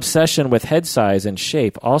national obsession with head size and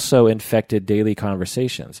shape also infected daily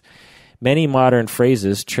conversations. Many modern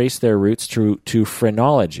phrases trace their roots to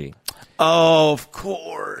phrenology. Oh, of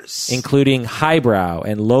course. Including highbrow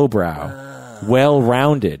and lowbrow,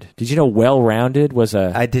 well-rounded. Did you know well-rounded was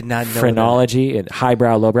I did not know phrenology, and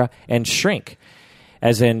highbrow, lowbrow, and shrink,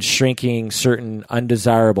 as in shrinking certain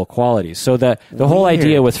undesirable qualities. So the whole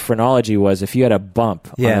idea with phrenology was if you had a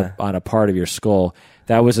bump on a part of your skull,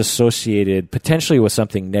 that was associated potentially with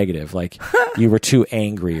something negative, like you were too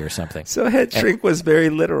angry or something. So head shrink was very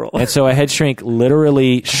literal. And so a head shrink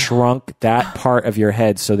literally shrunk that part of your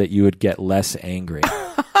head so that you would get less angry.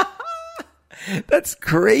 That's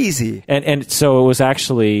crazy. And so it was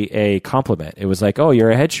actually a compliment. It was like, "Oh,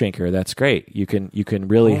 you're a head shrinker. That's great. You can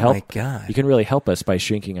really help. My God. You can really help us by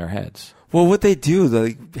shrinking our heads." Well, what they do?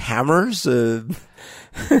 The hammers?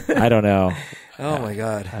 I don't know. Oh my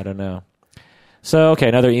God. I don't know. So, okay,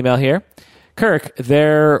 another email here. Kirk,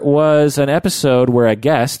 there was an episode where a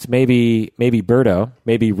guest, maybe Roberto,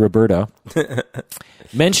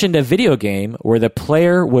 mentioned a video game where the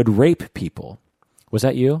player would rape people. Was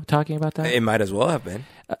that you talking about that? It might as well have been.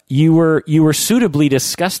 You were suitably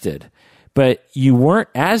disgusted, but you weren't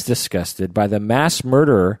as disgusted by the mass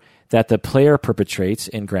murder that the player perpetrates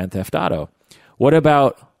in Grand Theft Auto. What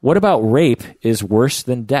about rape is worse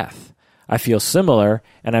than death? I feel similar,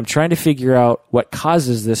 and I'm trying to figure out what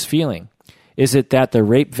causes this feeling. Is it that the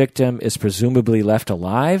rape victim is presumably left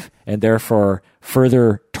alive and therefore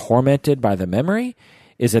further tormented by the memory?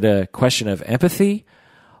 Is it a question of empathy?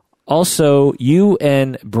 Also, you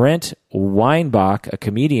and Brent Weinbach, a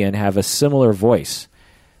comedian, have a similar voice.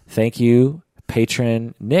 Thank you,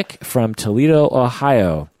 patron Nick from Toledo,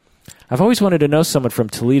 Ohio. I've always wanted to know someone from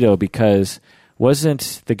Toledo because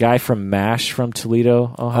wasn't the guy from MASH from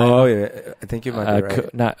Toledo, Ohio? Oh, yeah. I think you might be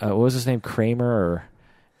right. What was his name? Kramer, or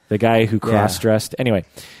the guy who cross-dressed? Yeah. Anyway,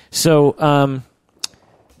 so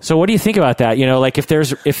what do you think about that? Like if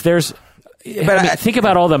there's think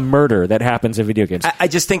about all the murder that happens in video games. I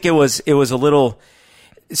just think it was a little.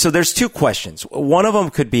 So there's two questions. One of them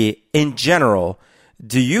could be, in general,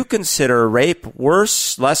 do you consider rape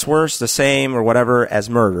worse, less worse, the same, or whatever as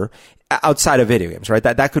murder outside of video games? Right?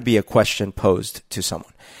 That could be a question posed to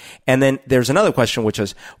someone. And then there's another question, which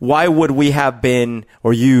is, why would we have been,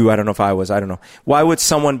 or you, I don't know if I was, I don't know. Why would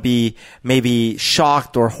someone be maybe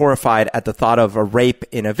shocked or horrified at the thought of a rape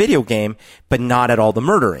in a video game, but not at all the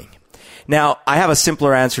murdering? Now, I have a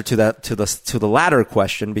simpler answer to the latter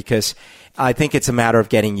question, because I think it's a matter of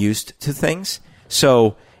getting used to things.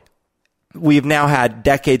 So we've now had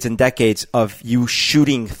decades and decades of you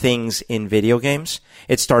shooting things in video games.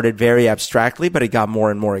 It started very abstractly, but it got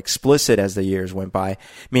more and more explicit as the years went by,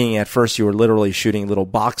 meaning at first you were literally shooting little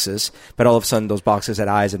boxes, but all of a sudden those boxes had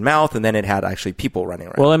eyes and mouth, and then it had actually people running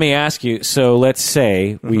around. Well, let me ask you, so let's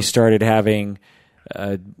say we started having,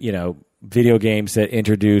 video games that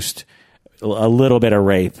introduced a little bit of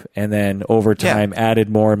rape, and then over time added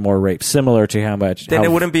more and more rape, similar to how much. Then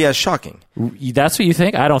it wouldn't be as shocking. That's what you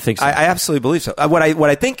think? I don't think so. I absolutely believe so. What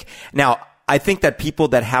I think now, I think that people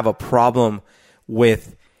that have a problem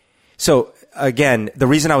with, so again, the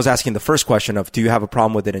reason I was asking the first question of do you have a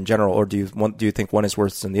problem with it in general, or do you think one is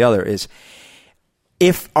worse than the other, is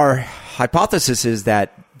if our hypothesis is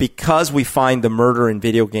that because we find the murder in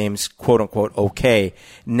video games, quote unquote, okay,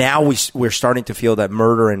 now we're starting to feel that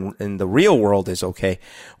murder in the real world is okay.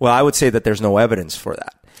 Well, I would say that there's no evidence for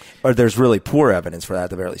that, or there's really poor evidence for that at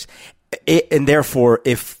the very least. And therefore,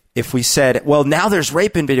 if we said, well, now there's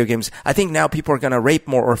rape in video games, I think now people are going to rape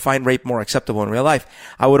more or find rape more acceptable in real life.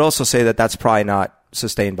 I would also say that that's probably not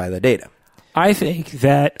sustained by the data. I think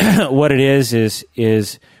that what it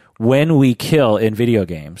is when we kill in video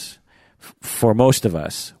games, for most of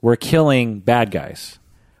us, we're killing bad guys.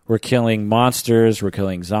 We're killing monsters, we're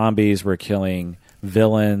killing zombies, we're killing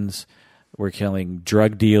villains, we're killing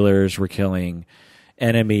drug dealers, we're killing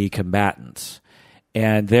enemy combatants.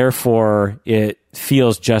 And therefore, it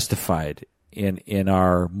feels justified in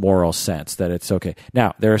our moral sense that it's okay.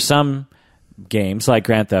 Now, there are some games like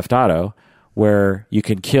Grand Theft Auto where you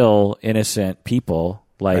can kill innocent people,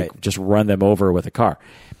 like just run them over with a car.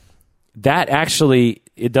 That actually,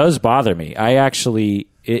 it does bother me. I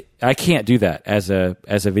can't do that as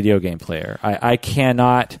a video game player. I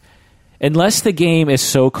cannot, unless the game is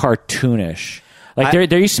so cartoonish. Like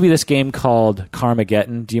there used to be this game called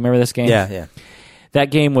Carmageddon. Do you remember this game? Yeah.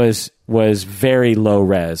 That game was very low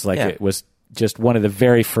res. It was just one of the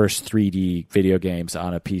very first 3D video games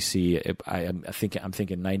on a PC. I'm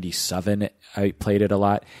thinking 97. I played it a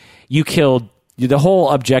lot. The whole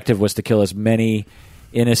objective was to kill as many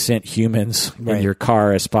innocent humans in your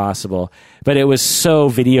car as possible. But it was so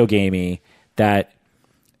video gamey that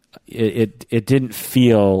it didn't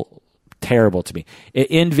feel terrible to me.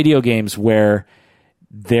 In video games where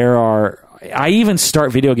I even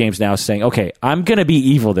start video games now saying, okay, I'm going to be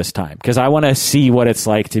evil this time because I want to see what it's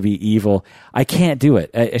like to be evil. I can't do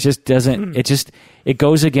it. It just doesn't, it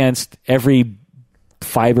goes against every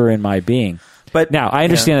fiber in my being. But now I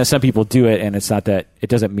understand that some people do it and it's not that, it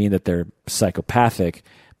doesn't mean that they're psychopathic,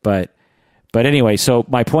 but anyway, so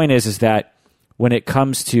my point is that when it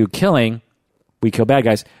comes to killing, we kill bad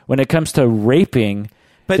guys. When it comes to raping,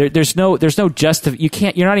 but there's no you're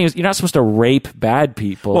not supposed to rape bad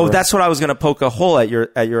people. Well, that's what I was going to poke a hole at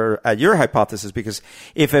your hypothesis, because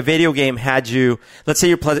if a video game had you, let's say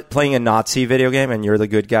you're playing a Nazi video game and you're the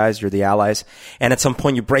good guys, you're the allies, and at some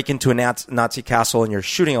point you break into a Nazi castle and you're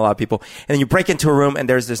shooting a lot of people, and then you break into a room and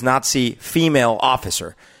there's this Nazi female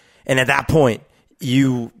officer, and at that point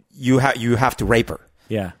you have to rape her.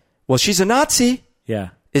 Yeah. Well, she's a Nazi.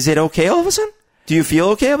 Yeah. Is it okay all of a sudden? Do you feel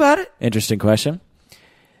okay about it? Interesting question.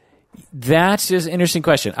 That's just an interesting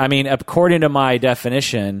question. I mean, according to my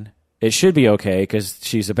definition, it should be okay because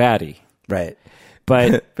she's a baddie. Right.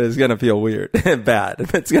 But it's going to feel weird. Bad.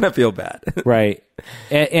 It's going to feel bad. Right.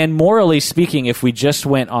 And morally speaking, if we just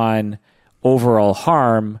went on overall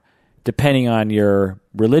harm, depending on your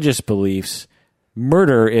religious beliefs,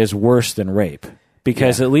 murder is worse than rape.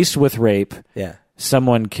 Because at least with rape,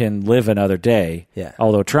 someone can live another day. Yeah.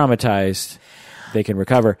 Although traumatized, they can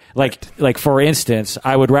recover. Like for instance,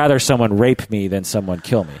 I would rather someone rape me than someone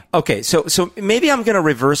kill me. Okay, so maybe I'm going to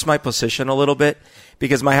reverse my position a little bit,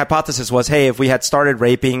 because my hypothesis was, hey, if we had started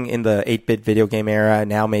raping in the 8-bit video game era,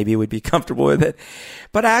 now maybe we'd be comfortable with it.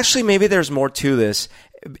 But actually, maybe there's more to this,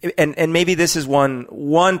 and maybe this is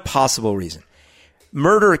one possible reason.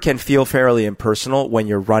 Murder can feel fairly impersonal when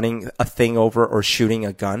you're running a thing over or shooting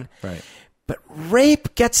a gun. Right. But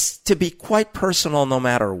rape gets to be quite personal no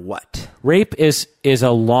matter what. Rape is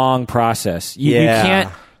a long process.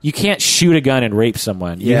 You can't shoot a gun and rape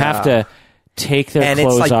someone. You have to take their clothes off.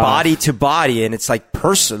 And it's like body to body, and it's like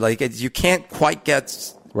personal. Like you can't quite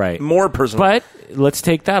get more personal. But let's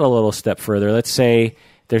take that a little step further. Let's say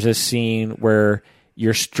there's a scene where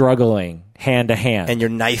you're struggling hand to hand. And you're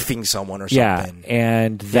knifing someone or something. Yeah,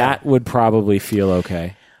 and that would probably feel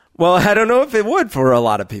okay. Well, I don't know if it would for a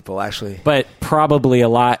lot of people, actually. But probably a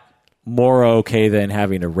lot more okay than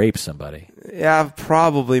having to rape somebody. Yeah,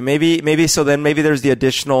 probably. Maybe so then maybe there's the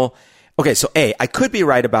additional... Okay, so I could be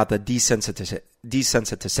right about the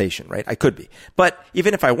desensitization, right? I could be. But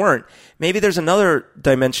even if I weren't, maybe there's another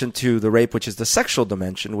dimension to the rape, which is the sexual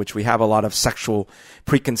dimension, which we have a lot of sexual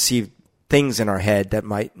preconceived things in our head that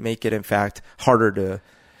might make it, in fact, harder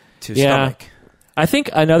to stomach. I think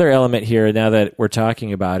another element here, now that we're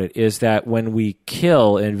talking about it, is that when we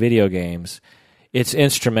kill in video games, it's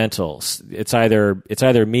instrumental. It's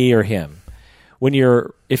either me or him.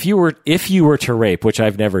 If you were to rape, which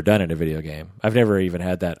I've never done in a video game, I've never even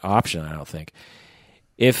had that option, I don't think.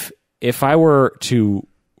 If I were to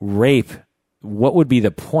rape, what would be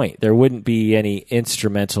the point? There wouldn't be any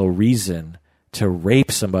instrumental reason to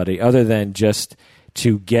rape somebody other than just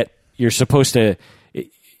to get. You're supposed to.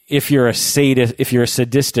 If you're a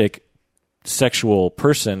sadistic sexual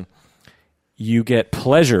person, you get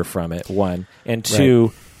pleasure from it, one. And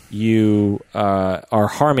two, you are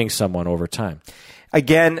harming someone over time.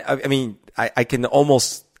 Again, I mean, I can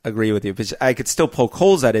almost agree with you, but I could still poke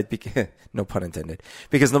holes at it, because, no pun intended.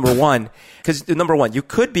 Because number one, you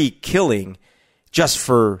could be killing just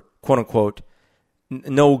for quote unquote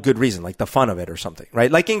no good reason, like the fun of it or something, right?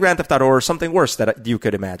 Like in Grand Theft Auto or something worse that you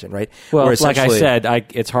could imagine, right? Well, like I said,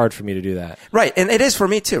 it's hard for me to do that. Right, and it is for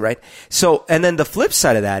me too, right? So, and then the flip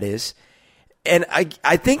side of that is, and I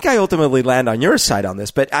think I ultimately land on your side on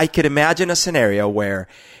this, but I could imagine a scenario where,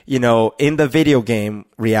 in the video game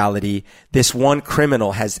reality, this one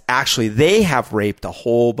criminal they have raped a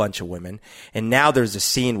whole bunch of women, and now there's a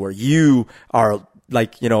scene where you are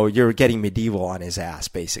like, you're getting medieval on his ass,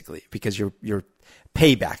 basically, because you're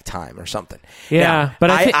payback time or something. Yeah, now,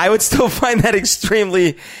 but I would still find that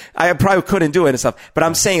extremely, I probably couldn't do it and stuff, but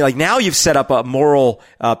I'm saying, like, now you've set up a moral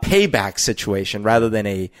payback situation rather than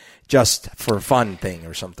a just for fun thing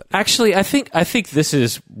or something. Actually, I think this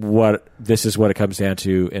is what it comes down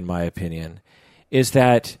to, in my opinion, is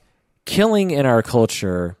that killing in our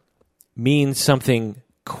culture means something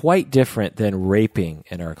quite different than raping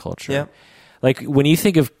in our culture. Yeah. Like, when you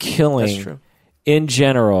think of killing in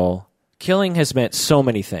general, killing has meant so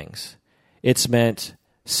many things. It's meant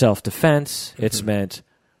self-defense. Mm-hmm. It's meant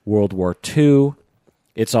World War II.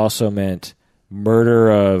 It's also meant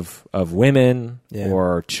murder of women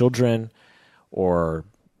or children, or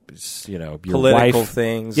your political wife.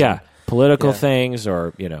 Things. Yeah, political things,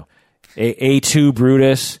 or A2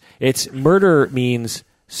 Brutus. Murder means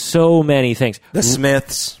so many things. The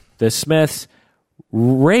Smiths.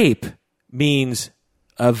 Rape means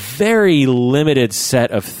a very limited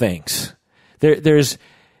set of things. There's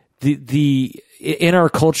the in our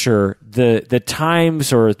culture, the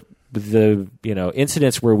times or the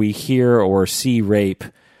incidents where we hear or see rape,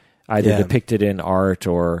 either depicted in art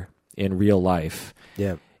or in real life.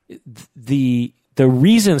 Yeah. The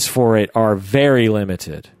reasons for it are very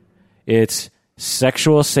limited. It's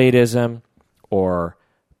sexual sadism, or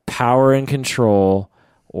power and control,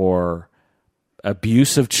 or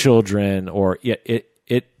abuse of children, or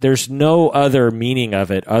there's no other meaning of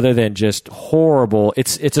it other than just horrible.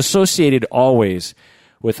 It's associated always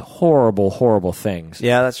with horrible things.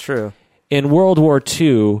 Yeah, that's true. In World War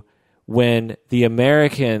II, when the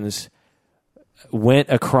Americans went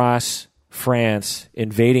across France,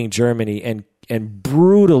 invading Germany, and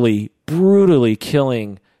brutally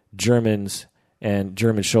killing Germans and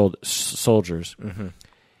German soldiers, mm-hmm.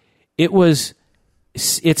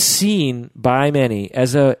 It's seen by many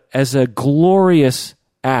as a glorious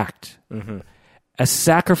act, mm-hmm. a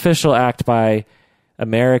sacrificial act by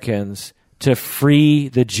Americans to free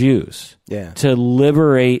the Jews, to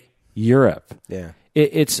liberate Europe. Yeah.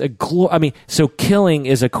 So killing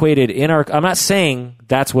is equated in our, I'm not saying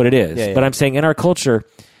that's what it is, but I'm saying in our culture,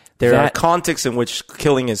 there are contexts in which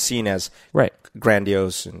killing is seen as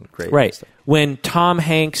grandiose and great. Right. And stuff. When Tom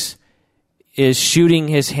Hanks is shooting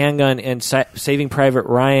his handgun and Saving Private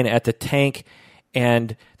Ryan at the tank,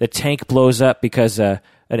 and the tank blows up because an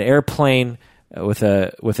airplane with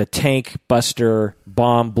a tank buster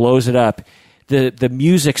bomb blows it up. The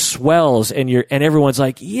music swells, and everyone's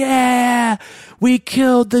like, "Yeah, we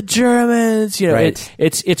killed the Germans!"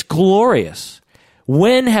 It's glorious.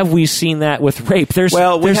 When have we seen that with rape? There's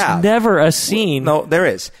never a scene. No, there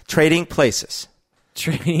is. Trading Places.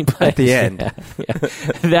 Trading Places at the end.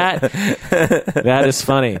 That is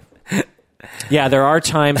funny. Yeah, there are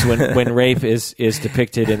times when rape is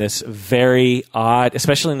depicted in this very odd,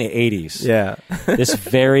 especially in the 80s. Yeah. This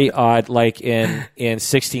very odd, like in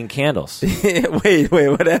 16 Candles. Wait,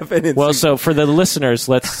 what happened? So for the listeners,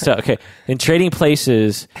 in Trading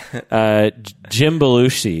Places, Jim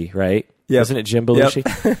Belushi, right? Yep. Isn't it Jim Belushi?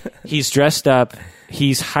 Yep. He's dressed up.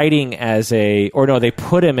 He's hiding as they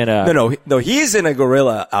put him in a... No, he's in a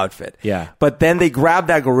gorilla outfit. Yeah. But then they grab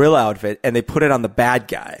that gorilla outfit and they put it on the bad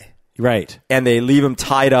guy. Right. And they leave him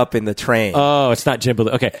tied up in the train. Oh, it's not Jim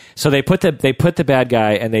Belushi. Okay. So they put the bad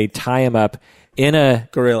guy and they tie him up in a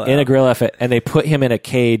gorilla outfit, and they put him in a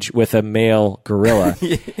cage with a male gorilla.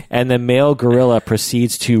 And the male gorilla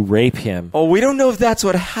proceeds to rape him. Oh, we don't know if that's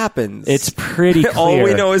what happens. It's pretty clear. All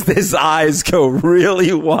we know is his eyes go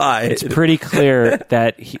really wide. It's pretty clear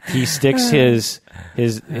that he sticks his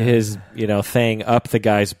thing up the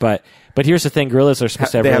guy's butt. But here's the thing: gorillas are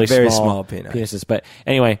supposed to have really very small penises. But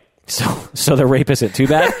anyway, so the rape isn't too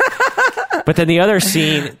bad. But then the other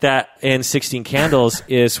scene that in 16 Candles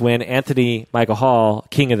is when Anthony Michael Hall,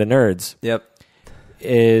 King of the Nerds,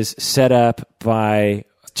 is set up by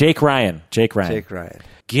Jake Ryan.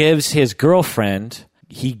 Gives his girlfriend,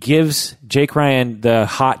 Jake Ryan, the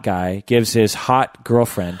hot guy, gives his hot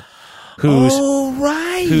girlfriend,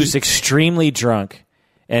 who's extremely drunk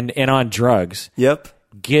and on drugs. Yep.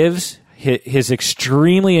 Gives his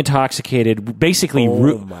extremely intoxicated, basically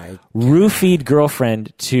roofied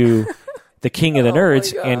girlfriend to the king of the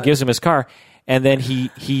nerds and gives him his car. And then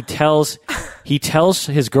he tells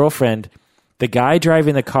his girlfriend, the guy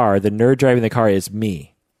driving the car, the nerd driving the car is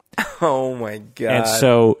me. Oh my God. And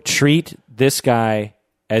so treat this guy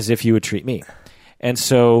as if you would treat me. And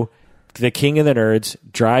so the king of the nerds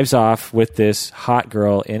drives off with this hot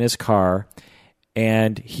girl in his car,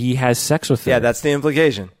 and he has sex with her. Yeah, that's the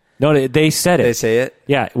implication. No, they said it. They say it?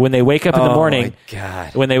 Yeah, when they wake up in the morning. Oh my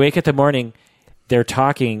God. When they wake up in the morning, they're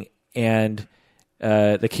talking, and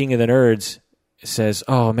the king of the nerds says,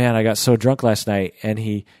 "Oh man, I got so drunk last night." And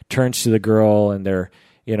he turns to the girl, and they're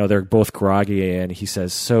both groggy, and he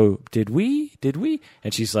says, "So did we?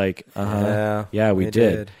 And she's like, yeah, we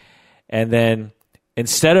did." And then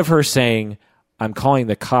instead of her saying, "I'm calling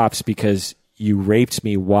the cops because you raped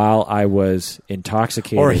me while I was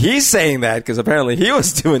intoxicated," or he's saying that because apparently he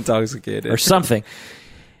was too intoxicated or something,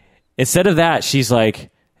 instead of that, she's like,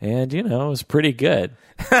 "And it was pretty good."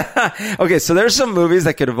 Okay, so there's some movies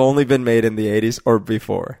that could have only been made in the 80s or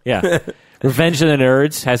before. Yeah. Revenge of the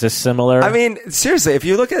Nerds has a similar... I mean, seriously, if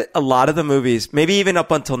you look at a lot of the movies, maybe even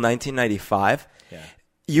up until 1995,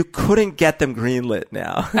 you couldn't get them greenlit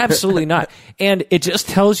now. Absolutely not. And it just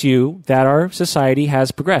tells you that our society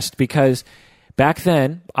has progressed, because back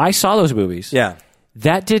then, I saw those movies. Yeah.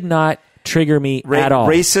 That did not trigger me at all.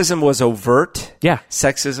 Racism was overt. Yeah.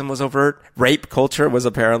 Sexism was overt. Rape culture was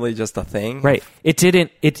apparently just a thing. Right. It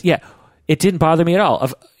didn't bother me at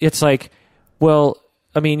all. It's like, well,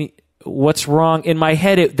 I mean, what's wrong? In my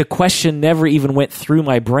head, the question never even went through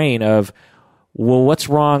my brain of, well, what's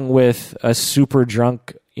wrong with a super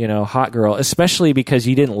drunk, hot girl, especially because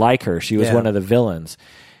you didn't like her. She was one of the villains.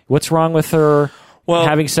 What's wrong with her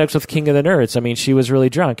having sex with King of the Nerds? I mean, she was really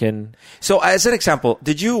drunk. And so as an example,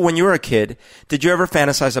 when you were a kid, did you ever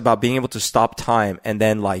fantasize about being able to stop time and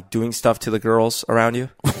then like doing stuff to the girls around you?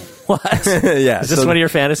 What? Yeah. Is this one of your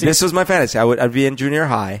fantasies? This was my fantasy. I'd be in junior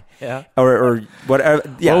high. Yeah. Or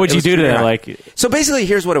whatever. Yeah. What would you do to them? So basically,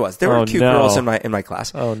 here's what it was. There were cute girls in my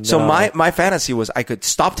class. Oh, no. So my fantasy was I could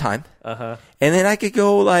stop time. And then I could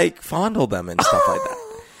go like fondle them and stuff like that.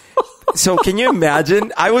 So can you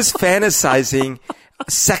imagine? I was fantasizing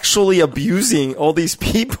sexually abusing all these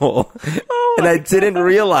people, and I didn't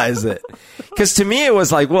realize it. Because to me, it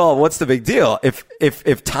was like, well, what's the big deal?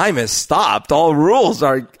 If time is stopped, all rules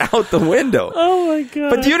are out the window. Oh my God.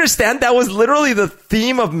 But do you understand? That was literally the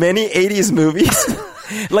theme of many 80s movies.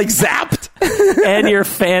 Like Zapped. And your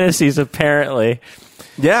fantasies, apparently.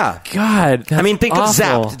 Yeah. God, that's think awful.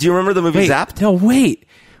 of Zapped. Do you remember the movie Zapped? No, wait.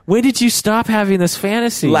 When did you stop having this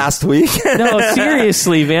fantasy? Last week. No,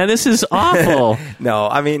 seriously, man. This is awful. No,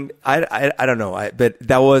 I mean, I don't know. But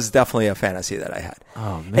that was definitely a fantasy that I had.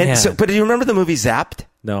 Oh, man. But do you remember the movie Zapped?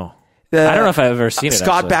 No. I don't know if I've ever seen it.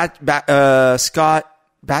 Scott Batch.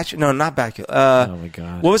 No, not Bakula. Oh, my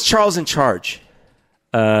God. What was Charles in Charge?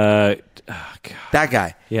 God. That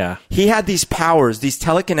guy. Yeah. He had these powers, these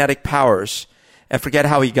telekinetic powers. I forget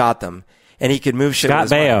how he got them. And he could move shit with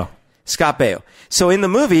his mind. Scott Baio. So in the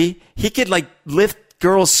movie, he could like lift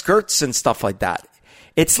girls' skirts and stuff like that.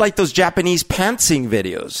 It's like those Japanese pantsing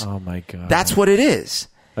videos. Oh my God. That's what it is.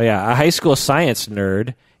 Oh yeah, a high school science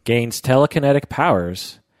nerd gains telekinetic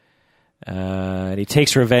powers, and he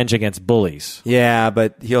takes revenge against bullies. Yeah,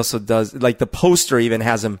 but he also does, like the poster even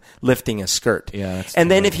has him lifting a skirt. Yeah, that's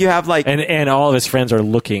and then if you have like, and all of his friends are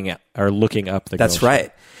looking up the. That's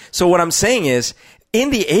right. So what I'm saying is, in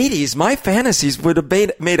the 80s, my fantasies would have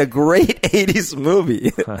made a great 80s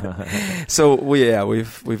movie. So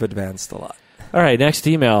we've advanced a lot. All right, next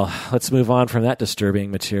email. Let's move on from that disturbing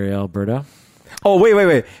material, Berto. Oh,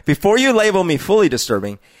 wait. Before you label me fully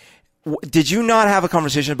disturbing, did you not have a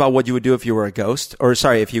conversation about what you would do if you were a ghost? Or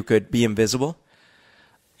sorry, if you could be invisible?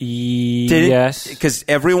 Yes. Because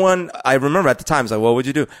everyone, I remember at the time, was like, what would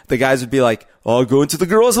you do? The guys would be like, I'll go into the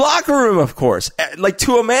girls' locker room, of course. Like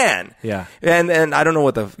to a man. Yeah. And I don't know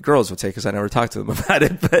what the girls would say because I never talked to them about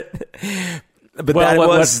it, but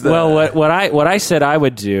what I said I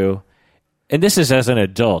would do, and this is as an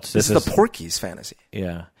adult. This is the Porky's fantasy.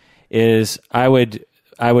 Yeah. Is I would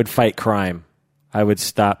fight crime. I would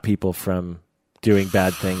stop people from doing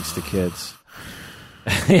bad things to kids.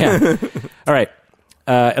 Yeah. All right.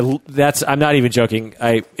 I'm not even joking.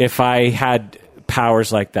 If I had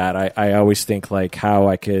powers like that, I always think like how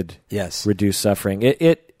I could reduce suffering.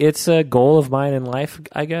 It's a goal of mine in life,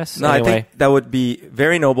 I guess. No, anyway. I think that would be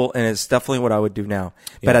very noble, and it's definitely what I would do now.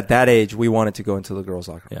 Yeah. But at that age, we wanted to go into the girls'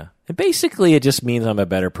 locker room. Yeah. And basically, it just means I'm a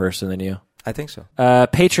better person than you. I think so.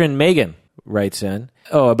 Patron Megan writes in,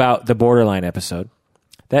 about the Borderline episode.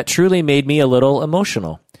 that truly made me a little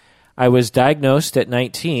emotional. I was diagnosed at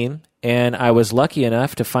 19, and I was lucky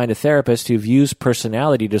enough to find a therapist who views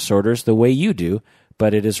personality disorders the way you do,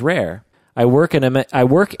 but it is rare. I work in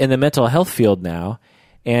the mental health field now,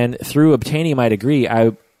 and through obtaining my degree,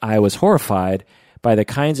 I was horrified by the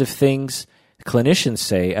kinds of things clinicians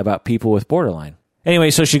say about people with borderline.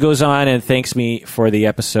 Anyway, so she goes on and thanks me for the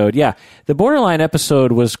episode. Yeah, the borderline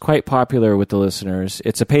episode was quite popular with the listeners.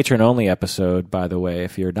 It's a patron-only episode, by the way.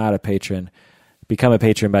 If you're not a patron, become a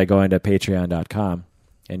patron by going to patreon.com,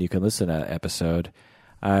 and you can listen to that episode.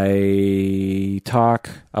 I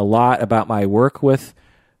talk a lot about my work with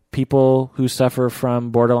people who suffer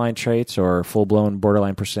from borderline traits or full-blown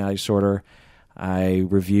borderline personality disorder. I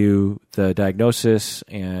review the diagnosis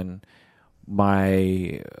and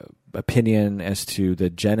my opinion as to the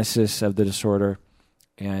genesis of the disorder,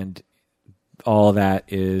 and all that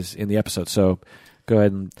is in the episode. So go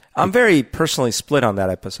ahead and... I'm very personally split on that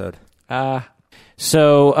episode.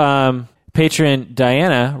 So patron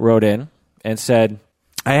Diana wrote in and said,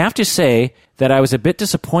 I have to say that I was a bit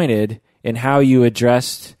disappointed in how you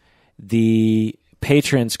addressed the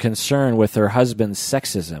patron's concern with her husband's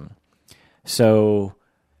sexism. So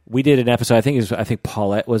we did an episode, I think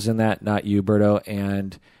Paulette was in that, not you, Berto,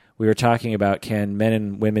 and we were talking about, can men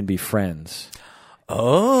and women be friends?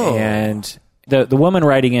 Oh. And the woman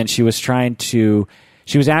writing in, she was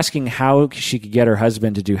asking how she could get her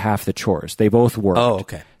husband to do half the chores. They both worked. Oh,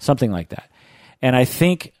 okay. Something like that. And I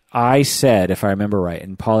think I said, if I remember right,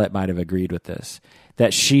 and Paulette might have agreed with this,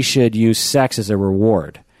 that she should use sex as a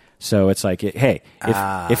reward. So it's like, hey,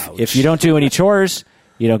 if you don't do any chores,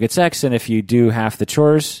 you don't get sex, and if you do half the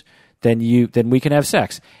chores, then we can have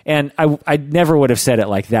sex. And I never would have said it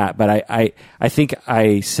like that, but I think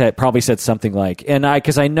I probably said something like,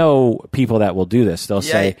 because I know people that will do this. They'll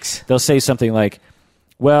say something like,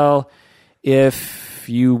 well, if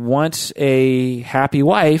you want a happy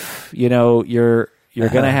wife, you're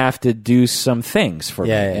going to have to do some things for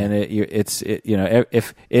me. And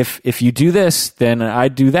if you do this, then I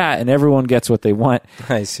do that, and everyone gets what they want.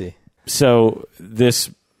 I see. So this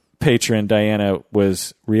patron, Diana,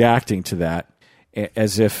 was reacting to that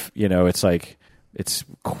as if, it's like, it's,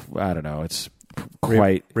 I don't know, it's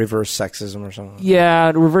quite... Reverse sexism or something.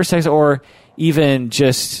 Yeah, reverse sexism, or even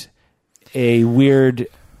just a weird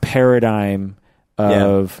paradigm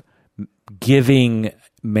of giving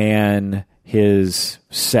man his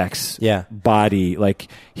sex body, like,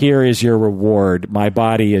 here is your reward, my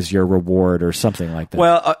body is your reward, or something like that.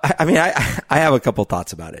 Well, I have a couple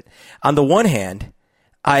thoughts about it. On the one hand,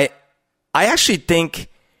 I actually think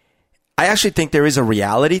there is a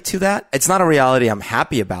reality to that. It's not a reality I'm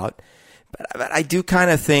happy about, but I do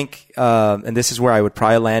kind of think, and this is where I would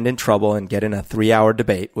probably land in trouble and get in a 3-hour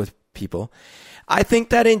debate with people. I think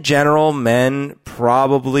that in general, men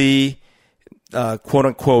probably, quote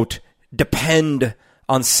unquote, depend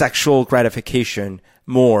on sexual gratification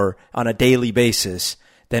more on a daily basis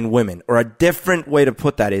than women. Or a different way to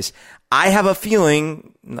put that is, I have a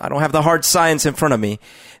feeling, I don't have the hard science in front of me,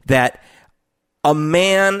 that a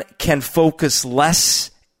man can focus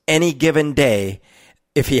less any given day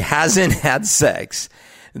if he hasn't had sex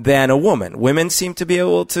than a woman. Women seem to be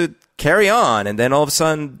able to carry on, and then all of a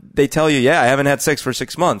sudden they tell you, I haven't had sex for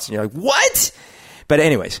 6 months. And you're like, what? But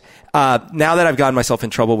anyways, now that I've gotten myself in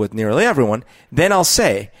trouble with nearly everyone, then I'll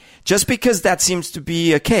say, just because that seems to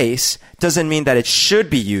be a case doesn't mean that it should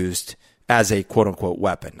be used as a quote-unquote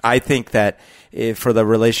weapon. I think that for the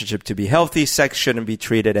relationship to be healthy, sex shouldn't be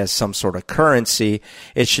treated as some sort of currency.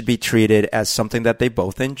 It should be treated as something that they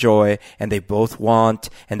both enjoy and they both want,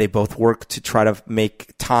 and they both work to try to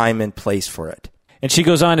make time and place for it. And she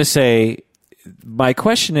goes on to say, my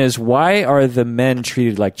question is, why are the men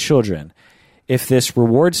treated like children? If this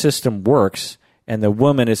reward system works and the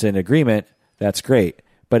woman is in agreement, that's great,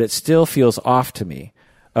 but it still feels off to me.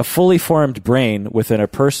 A fully formed brain within a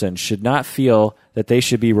person should not feel that they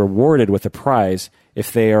should be rewarded with a prize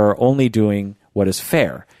if they are only doing what is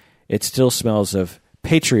fair. It still smells of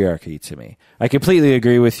patriarchy to me. I completely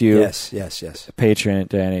agree with you. Yes. Patron,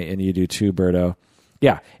 and you do too, Berto.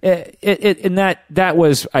 Yeah, and that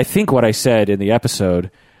was, I think, what I said in the episode,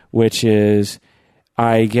 which is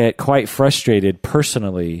I get quite frustrated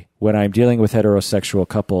personally when I'm dealing with heterosexual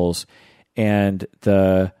couples and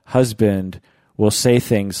the husband will say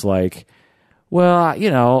things like,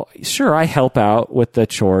 well, sure, I help out with the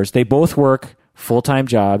chores. They both work full-time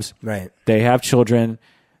jobs. Right. They have children.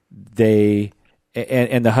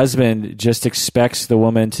 And the husband just expects the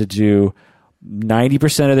woman to do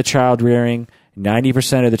 90% of the child rearing,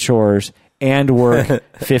 90% of the chores, and work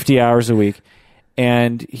 50 hours a week.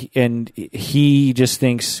 And he just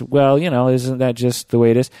thinks, well, isn't that just the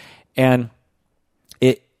way it is? And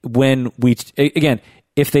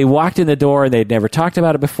if they walked in the door and they'd never talked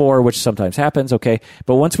about it before, which sometimes happens, okay.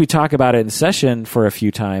 But once we talk about it in session for a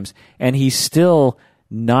few times and he's still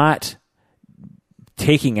not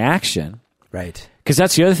taking action. Right. Because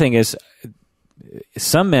that's the other thing is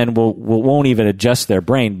some men won't even adjust their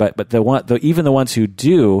brain, but even the ones who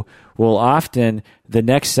do will often, the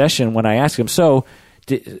next session when I ask them, so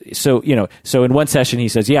in one session he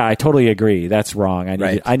says, yeah, I totally agree. That's wrong.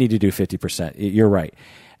 I need to do 50%. You're right.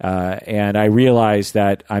 And I realize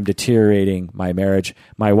that I'm deteriorating my marriage.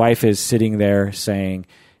 My wife is sitting there saying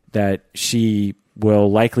that she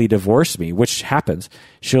will likely divorce me, which happens.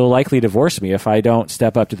 She'll likely divorce me if I don't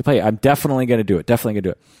step up to the plate. I'm definitely going to do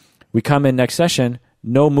it. We come in next session,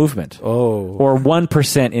 no movement. Oh. Or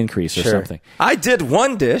 1% increase or something. I did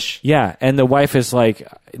one dish. Yeah. And the wife is like,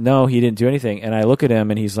 no, he didn't do anything. And I look at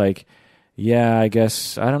him and he's like, yeah, I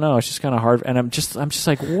guess, I don't know. It's just kind of hard. And I'm just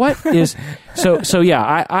like, what is, so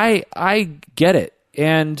yeah, I get it.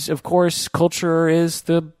 And of course, culture is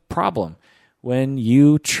the problem. When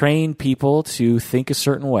you train people to think a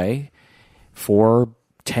certain way for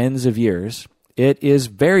tens of years, it is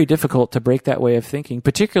very difficult to break that way of thinking,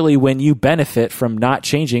 particularly when you benefit from not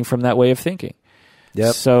changing from that way of thinking.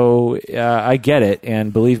 Yep. So I get it,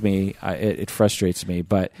 and believe me, it frustrates me.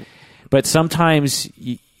 But sometimes,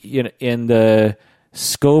 in the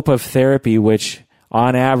scope of therapy, which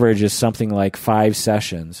on average is something like 5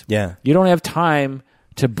 sessions, you don't have time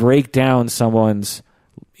to break down someone's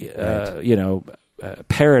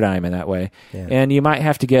paradigm in that way. Yeah. And you might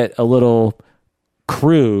have to get a little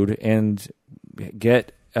crude and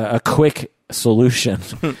get a quick solution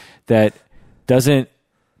that doesn't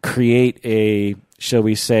create a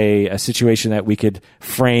situation that we could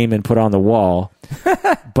frame and put on the wall,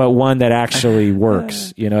 but one that actually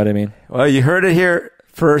works. You know what I mean? Well, you heard it here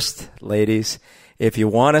first, ladies. If you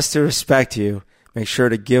want us to respect you, make sure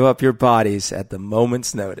to give up your bodies at the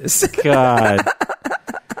moment's notice. God.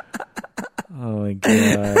 Oh my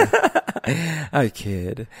God. I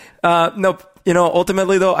kid. No,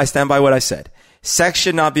 ultimately though, I stand by what I said. Sex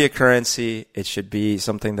should not be a currency. It should be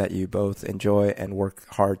something that you both enjoy and work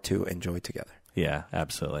hard to enjoy together. Yeah,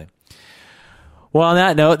 absolutely. Well, on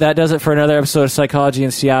that note, that does it for another episode of Psychology in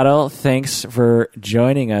Seattle. Thanks for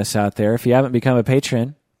joining us out there. If you haven't become a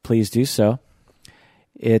patron, please do so.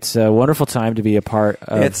 It's a wonderful time to be a part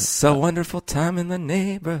of... It's a wonderful time in the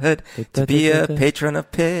neighborhood to be a patron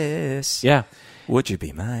of piss. Yeah. Would you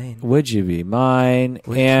be mine? Would you be mine?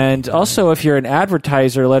 And also, if you're an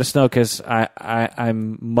advertiser, let us know, because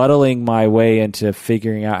I'm muddling my way into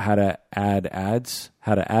figuring out how to add ads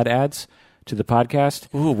to the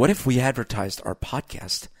podcast. Ooh, what if we advertised our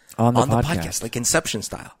podcast on the podcast, like Inception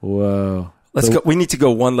style? Whoa. Let's go. We need to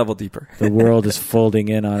go one level deeper. The world is folding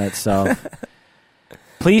in on itself.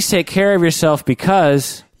 Please take care of yourself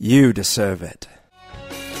because you deserve it.